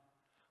God.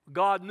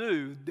 God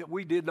knew that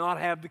we did not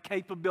have the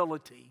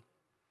capability.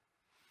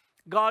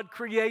 God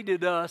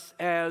created us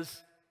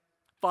as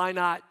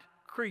finite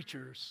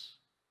creatures.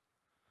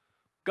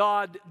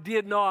 God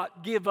did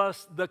not give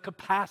us the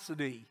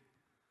capacity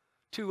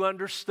to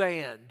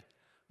understand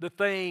the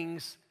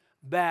things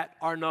that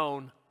are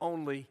known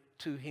only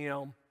to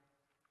him.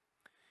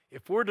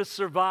 If we're to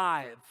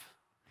survive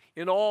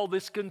In all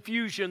this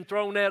confusion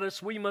thrown at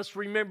us, we must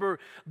remember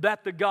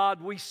that the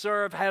God we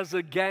serve has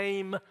a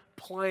game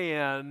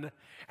plan,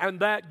 and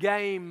that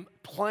game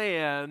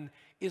plan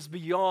is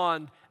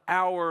beyond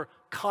our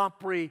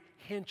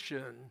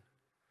comprehension.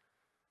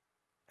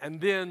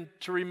 And then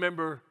to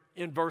remember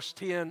in verse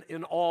 10,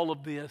 in all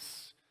of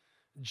this,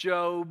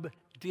 Job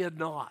did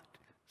not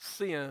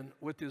sin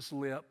with his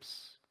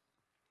lips.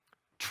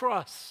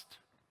 Trust,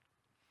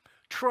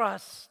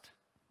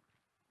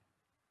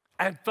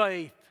 and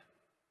faith.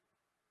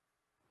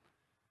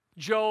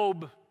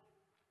 Job,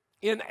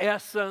 in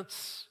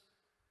essence,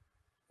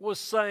 was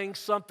saying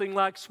something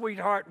like,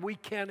 sweetheart, we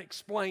can't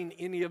explain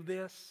any of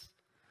this,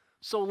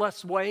 so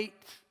let's wait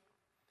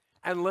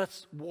and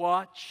let's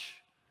watch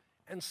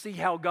and see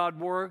how God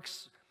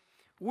works.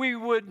 We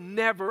would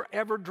never,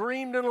 ever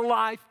dreamed in a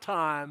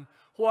lifetime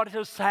what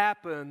has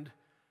happened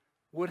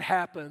would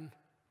happen.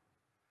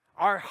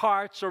 Our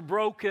hearts are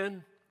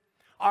broken.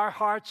 Our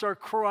hearts are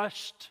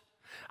crushed.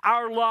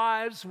 Our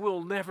lives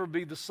will never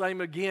be the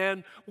same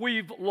again.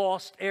 We've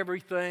lost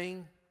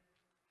everything.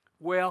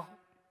 Well,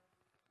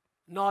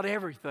 not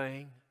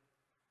everything.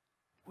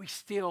 We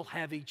still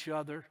have each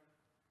other.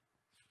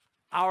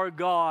 Our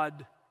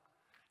God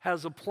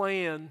has a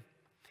plan,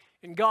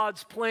 and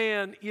God's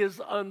plan is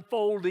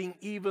unfolding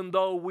even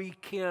though we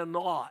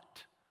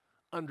cannot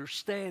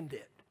understand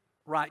it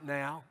right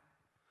now.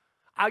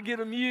 I get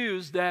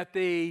amused at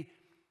the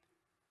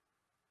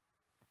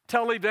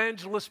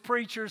televangelist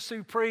preachers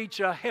who preach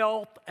a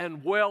health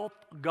and wealth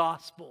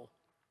gospel.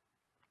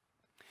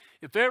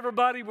 If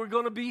everybody were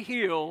going to be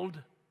healed,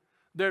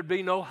 there'd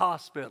be no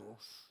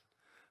hospitals.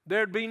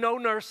 There'd be no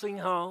nursing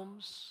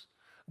homes.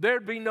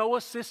 There'd be no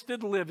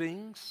assisted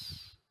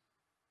livings.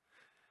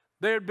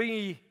 There'd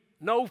be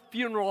no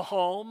funeral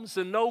homes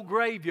and no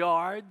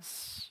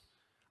graveyards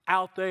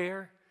out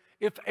there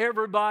if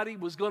everybody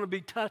was going to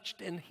be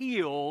touched and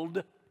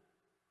healed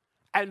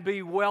and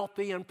be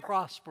wealthy and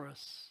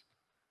prosperous.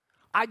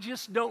 I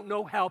just don't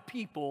know how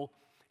people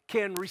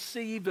can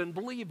receive and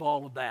believe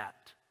all of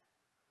that.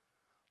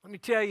 Let me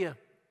tell you,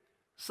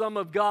 some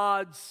of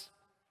God's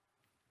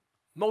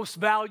most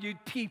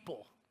valued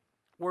people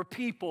were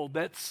people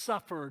that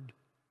suffered.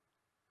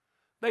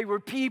 They were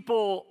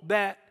people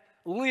that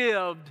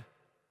lived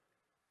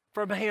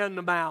from hand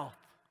to mouth.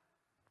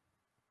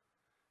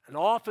 And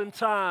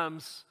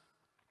oftentimes,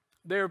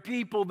 there are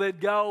people that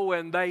go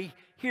and they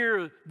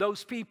hear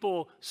those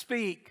people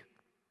speak,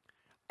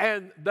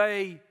 and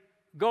they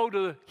go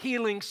to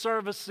healing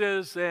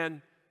services,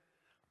 and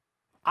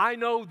I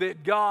know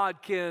that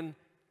God can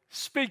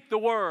speak the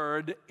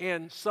word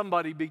and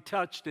somebody be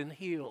touched and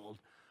healed.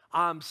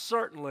 I'm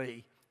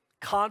certainly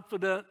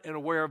confident and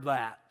aware of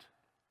that.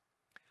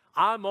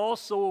 I'm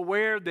also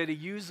aware that He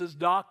uses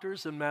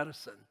doctors and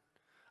medicine.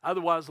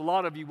 Otherwise, a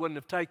lot of you wouldn't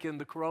have taken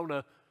the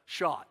corona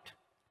shot.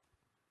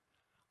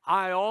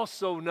 I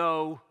also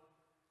know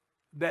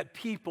that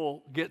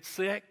people get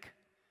sick,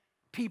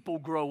 people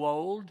grow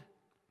old,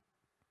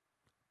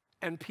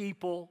 and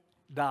people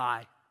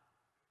die.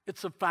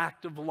 It's a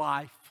fact of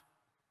life.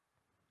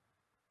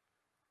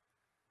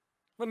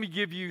 Let me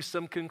give you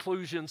some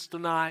conclusions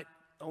tonight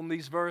on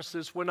these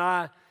verses. When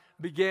I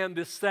began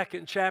this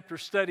second chapter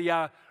study,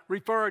 I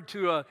referred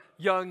to a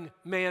young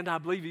man, I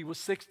believe he was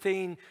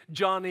 16,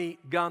 Johnny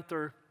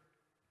Gunther.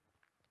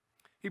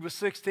 He was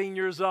 16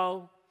 years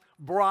old,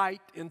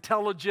 bright,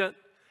 intelligent,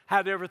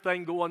 had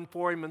everything going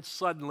for him, and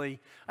suddenly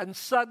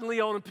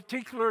on a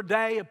particular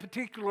day, a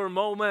particular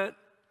moment,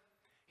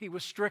 he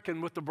was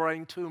stricken with a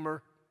brain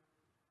tumor,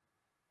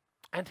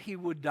 and he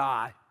would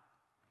die.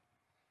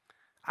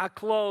 I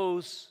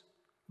close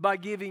by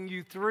giving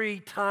you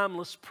 3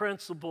 timeless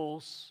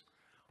principles,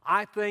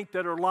 I think,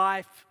 that are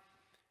life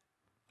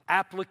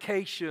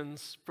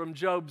applications from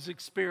Job's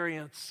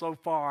experience so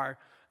far.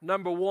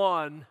 Number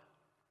 1,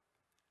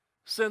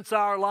 since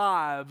our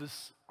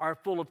lives are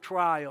full of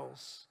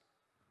trials,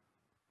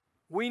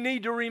 we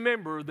need to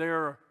remember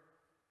there are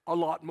a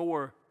lot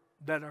more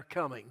that are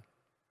coming.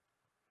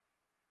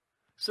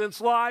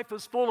 Since life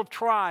is full of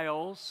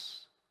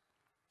trials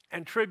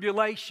and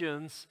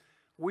tribulations,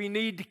 we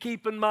need to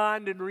keep in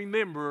mind and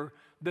remember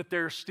that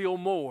there's still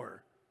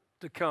more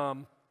to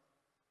come.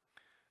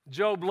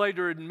 Job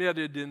later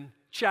admitted in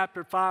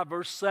chapter 5,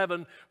 verse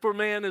 7, "For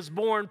man is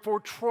born for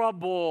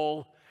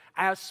trouble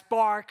as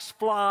sparks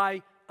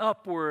fly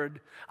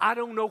upward." I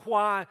don't know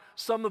why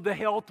some of the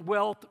health,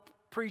 wealth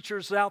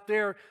preachers out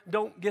there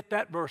don't get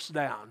that verse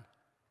down.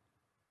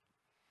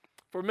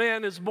 For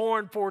man is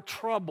born for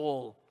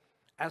trouble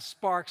as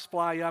sparks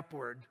fly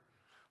upward.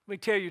 Let me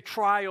tell you,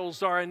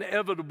 trials are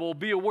inevitable.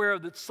 Be aware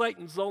that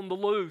Satan's on the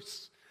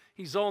loose.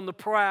 He's on the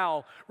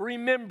prowl.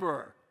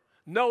 Remember,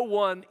 no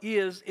one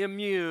is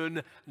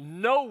immune.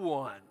 No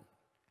one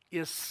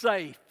is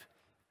safe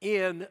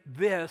in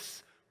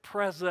this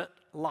present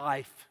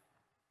life.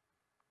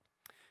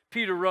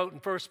 Peter wrote in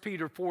 1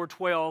 Peter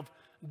 4:12,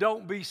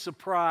 "Don't be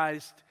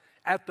surprised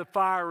at the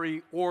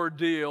fiery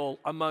ordeal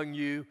among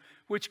you,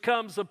 which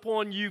comes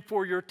upon you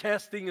for your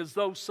testing as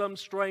though some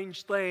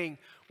strange thing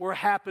were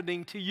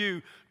happening to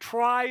you."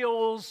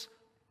 Trials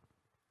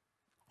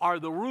are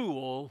the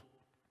rule,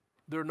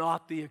 they're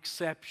not the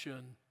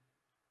exception.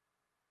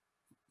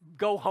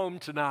 Go home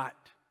tonight.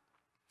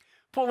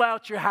 Pull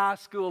out your high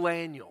school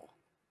annual.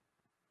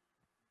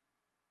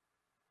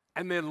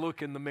 And then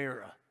look in the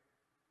mirror.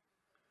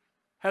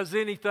 Has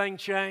anything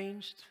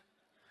changed?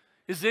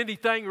 Is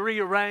anything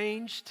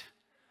rearranged?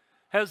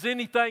 Has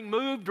anything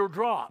moved or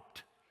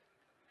dropped?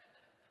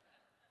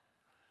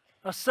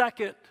 A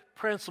second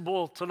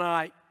principle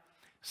tonight.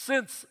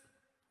 Since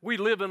we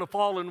live in a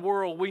fallen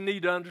world, we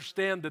need to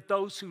understand that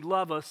those who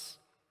love us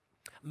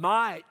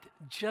might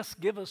just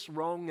give us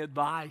wrong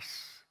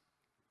advice.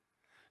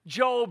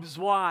 Job's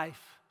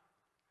wife,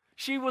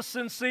 she was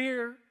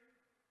sincere.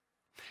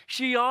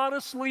 She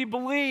honestly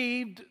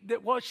believed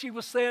that what she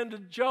was saying to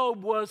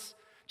Job was,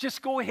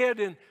 just go ahead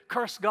and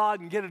curse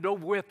God and get it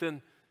over with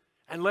and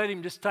let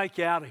him just take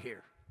you out of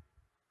here.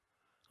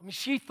 I mean,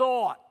 she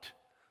thought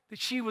that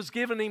she was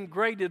giving him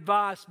great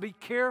advice. Be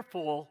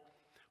careful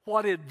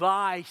what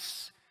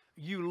advice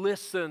you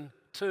listen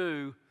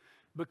to,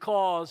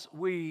 because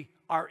we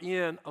are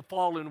in a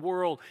fallen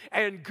world.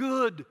 And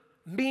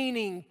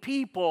good-meaning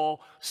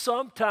people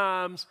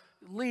sometimes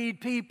lead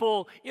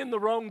people in the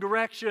wrong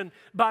direction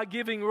by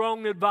giving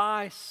wrong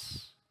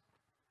advice.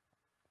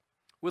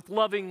 With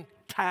loving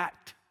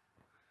tact,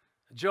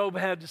 Job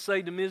had to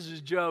say to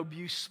Mrs. Job,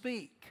 you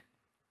speak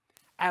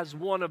as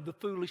one of the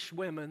foolish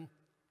women.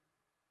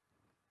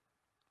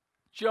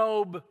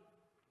 Job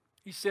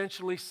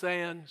essentially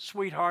saying,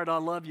 sweetheart, I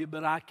love you,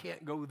 but I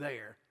can't go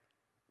there.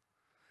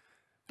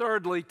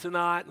 Thirdly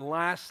tonight, and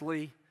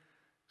lastly,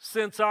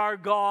 since our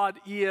God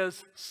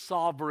is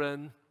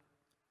sovereign,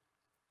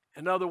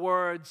 in other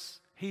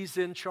words, He's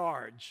in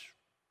charge.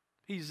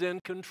 He's in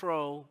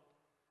control.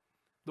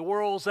 The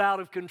world's out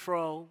of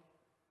control.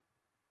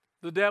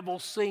 The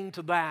devil's seen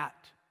to that.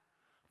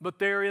 But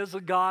there is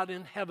a God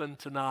in heaven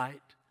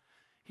tonight.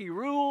 He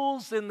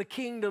rules in the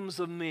kingdoms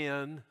of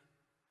men,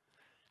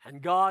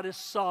 and God is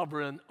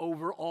sovereign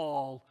over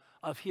all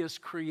of His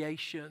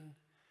creation.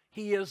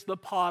 He is the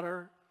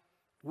potter.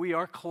 We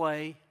are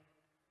clay.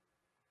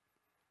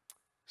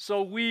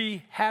 So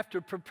we have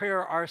to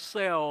prepare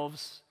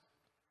ourselves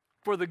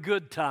for the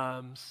good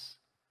times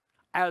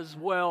as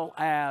well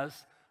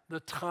as the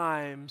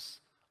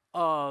times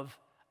of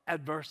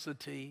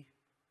adversity.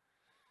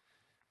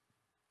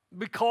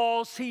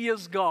 Because He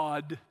is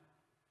God,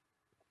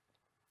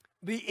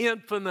 the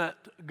infinite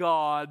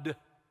God,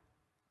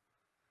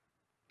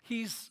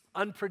 He's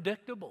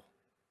unpredictable.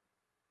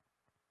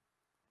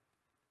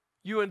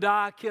 You and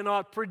I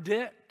cannot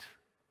predict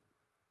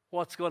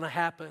what's going to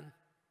happen.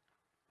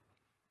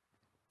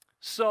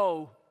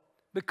 So,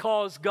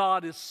 because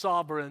God is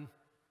sovereign,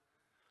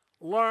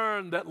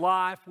 learn that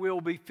life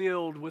will be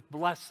filled with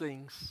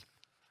blessings,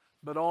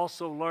 but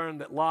also learn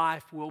that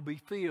life will be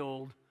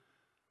filled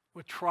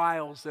with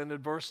trials and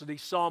adversity.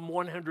 Psalm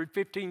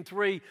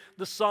 115:3,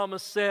 the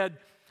psalmist said,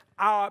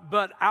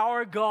 but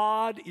our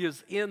God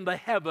is in the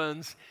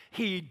heavens.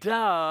 He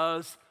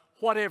does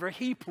whatever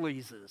He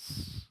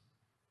pleases.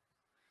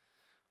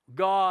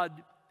 God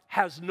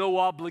has no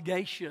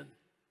obligation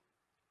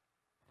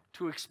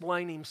to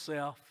explain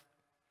Himself.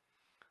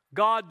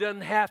 God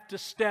doesn't have to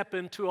step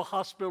into a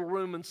hospital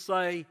room and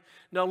say,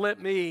 now let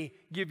me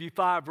give you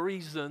 5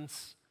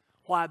 reasons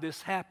why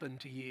this happened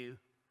to you.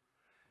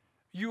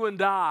 You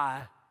and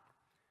I,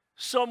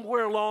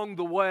 somewhere along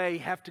the way,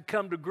 have to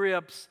come to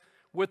grips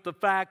with the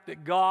fact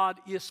that God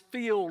is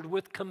filled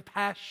with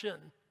compassion,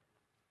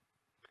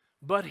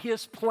 but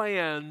His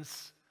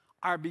plans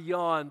are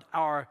beyond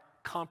our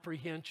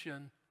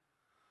comprehension.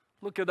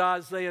 Look at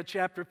Isaiah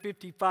chapter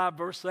 55,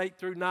 verse 8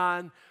 through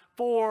 9.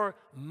 For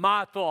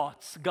my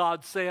thoughts,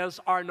 God says,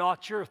 are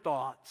not your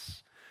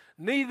thoughts.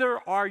 Neither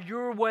are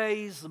your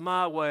ways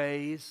my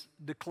ways,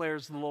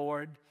 declares the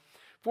Lord.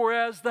 For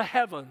as the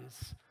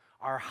heavens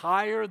are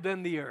higher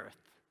than the earth,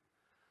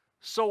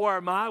 so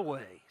are my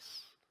ways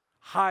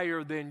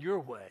higher than your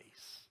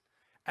ways,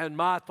 and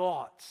my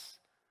thoughts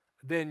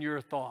than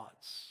your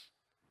thoughts.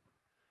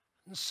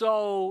 And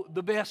so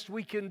the best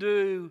we can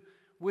do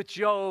with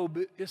Job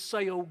is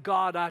say, oh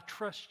God, I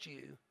trust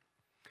you.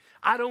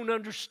 I don't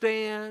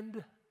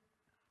understand.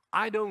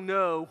 I don't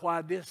know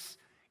why this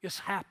is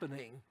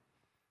happening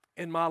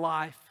in my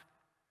life.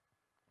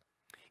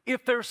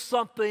 If there's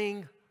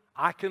something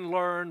I can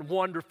learn,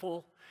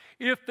 wonderful.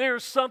 If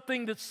there's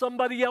something that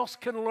somebody else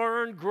can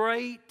learn,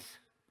 great.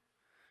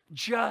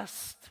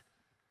 Just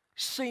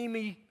see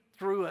me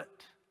through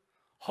it.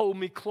 Hold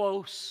me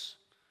close.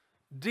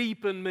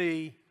 Deepen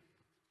me.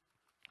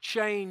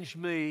 Change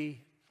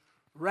me.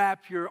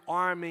 Wrap your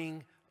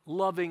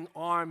loving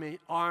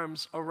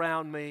arms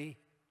around me.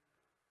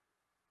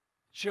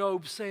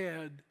 Job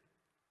said,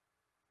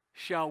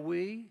 shall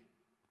we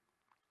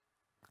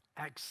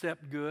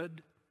accept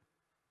good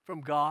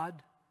from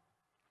God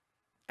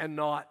and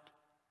not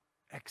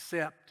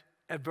accept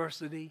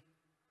adversity?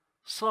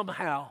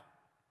 Somehow,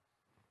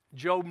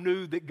 Job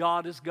knew that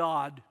God is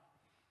God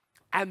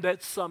and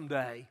that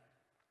someday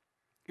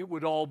it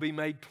would all be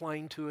made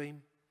plain to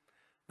him.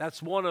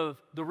 That's one of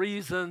the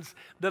reasons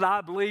that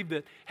I believe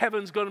that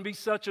heaven's going to be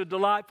such a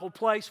delightful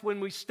place when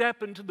we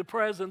step into the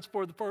presence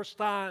for the first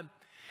time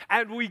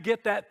and we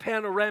get that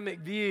panoramic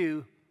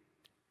view.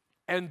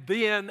 And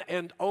then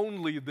and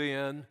only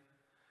then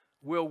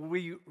will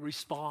we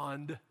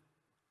respond.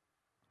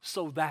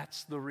 So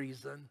that's the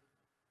reason.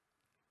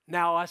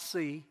 Now I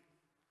see.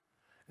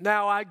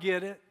 Now I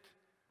get it.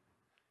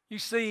 You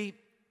see,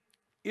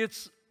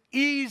 it's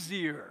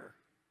easier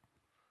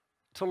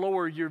to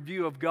lower your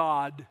view of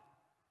God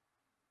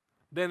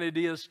than it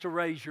is to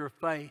raise your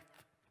faith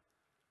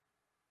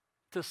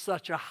to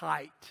such a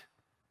height.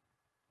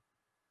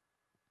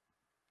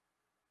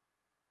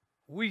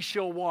 We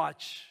shall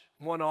watch,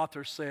 one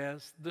author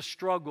says, the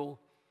struggle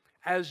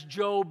as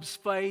Job's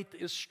faith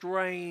is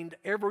strained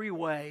every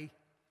way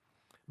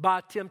by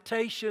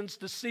temptations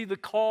to see the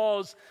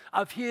cause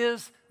of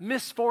his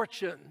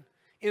misfortune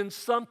in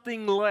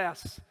something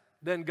less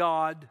than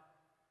God.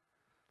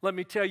 Let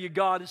me tell you,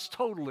 God is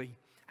totally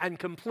and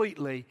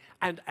completely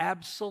and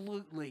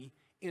absolutely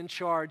in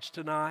charge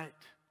tonight.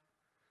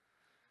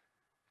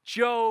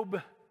 Job,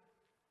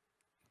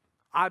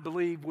 I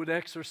believe, would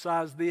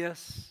exercise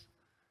this.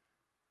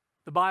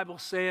 The Bible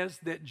says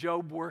that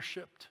Job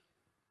worshiped.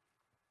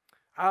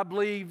 I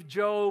believe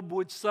Job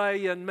would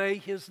say, and may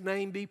his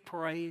name be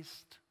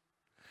praised.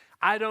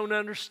 I don't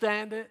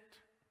understand it.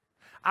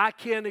 I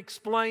can't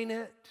explain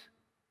it.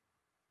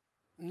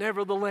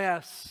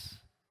 Nevertheless,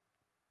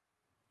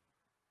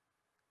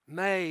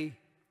 may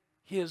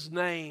his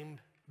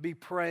name be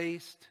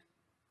praised.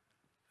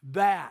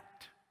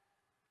 That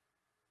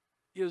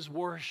is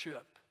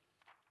worship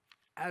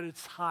at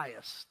its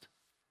highest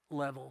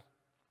level.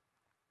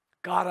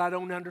 God, I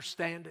don't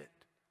understand it.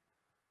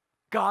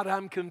 God,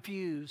 I'm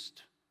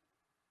confused.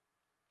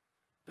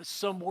 But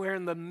somewhere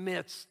in the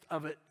midst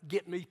of it,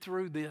 get me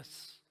through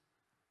this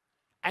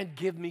and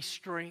give me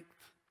strength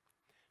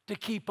to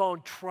keep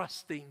on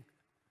trusting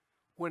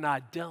when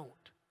I don't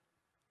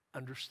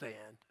understand.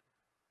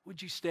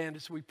 Would you stand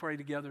as we pray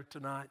together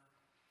tonight?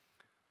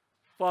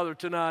 Father,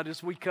 tonight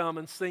as we come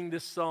and sing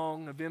this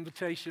song of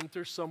invitation, if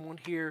there's someone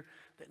here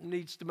that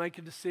needs to make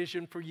a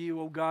decision for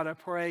you, oh God, I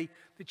pray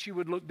that you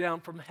would look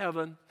down from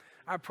heaven.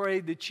 I pray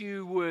that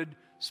you would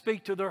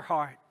speak to their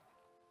heart.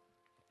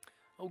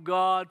 Oh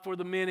God, for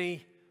the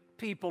many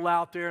people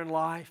out there in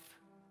life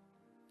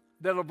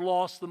that have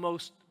lost the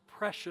most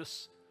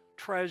precious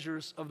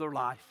treasures of their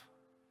life.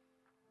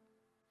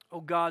 Oh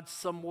God,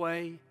 some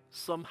way,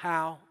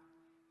 somehow,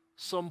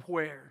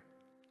 somewhere,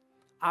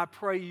 I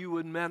pray you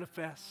would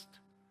manifest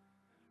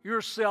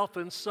yourself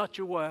in such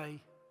a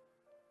way,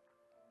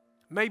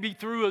 maybe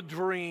through a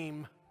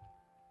dream,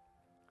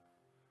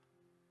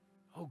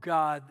 oh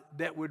God,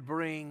 that would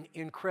bring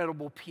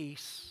incredible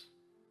peace,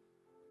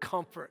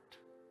 comfort,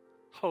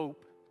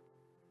 hope,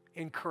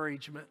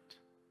 encouragement.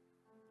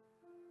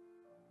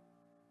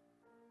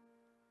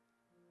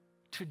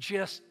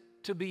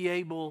 To be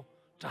able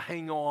to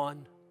hang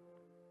on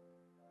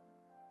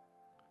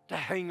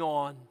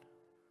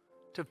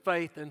to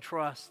faith and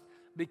trust,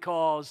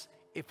 because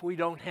if we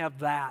don't have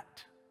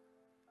that,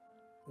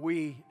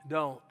 we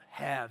don't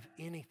have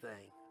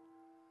anything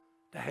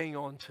to hang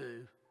on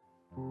to.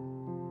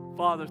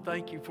 Father,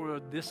 thank you for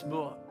this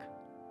book.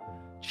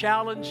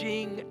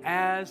 Challenging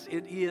as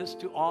it is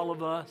to all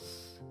of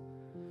us,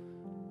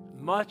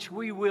 much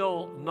we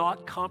will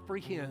not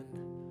comprehend,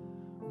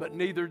 but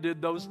neither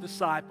did those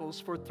disciples.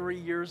 For 3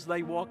 years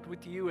they walked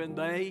with you and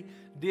they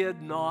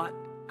did not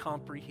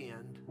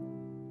comprehend.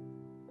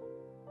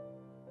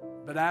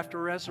 But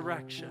after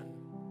resurrection,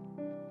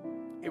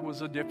 it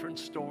was a different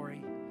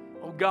story.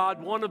 Oh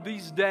God, one of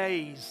these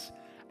days,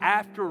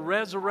 after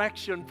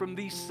resurrection from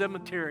these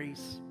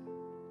cemeteries,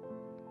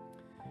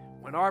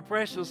 when our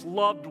precious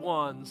loved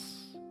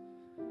ones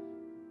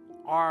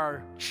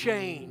are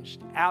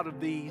changed out of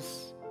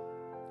these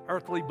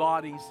earthly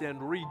bodies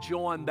and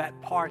rejoin that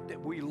part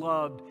that we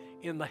loved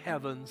in the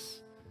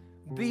heavens,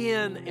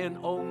 then and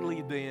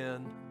only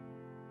then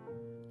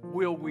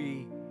will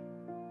we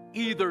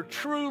either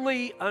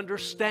truly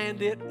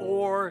understand it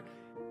or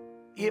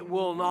it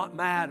will not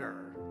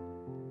matter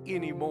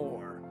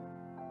anymore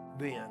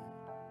then.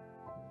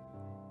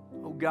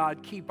 Oh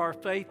God, keep our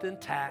faith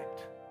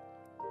intact.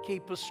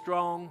 Keep us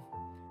strong.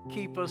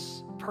 Keep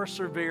us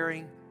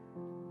persevering.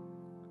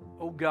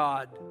 Oh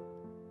God,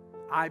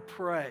 I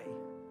pray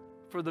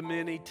for the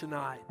many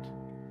tonight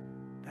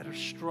that are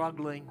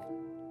struggling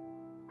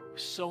with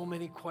so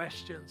many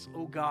questions.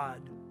 Oh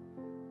God,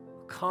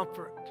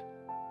 comfort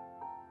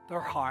their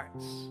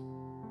hearts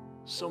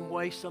some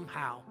way,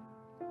 somehow,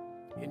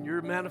 in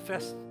your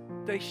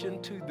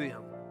manifestation to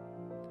them,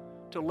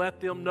 to let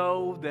them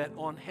know that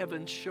on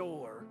heaven's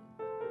shore,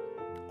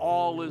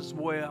 all is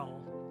well,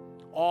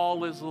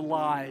 all is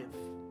alive,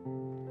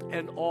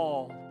 and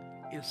all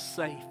is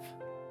safe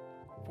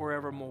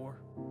forevermore.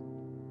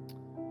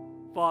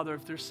 Father,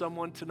 if there's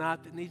someone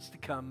tonight that needs to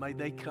come, may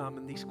they come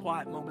in these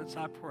quiet moments,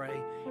 I pray.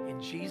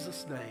 In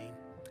Jesus' name,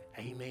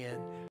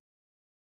 amen.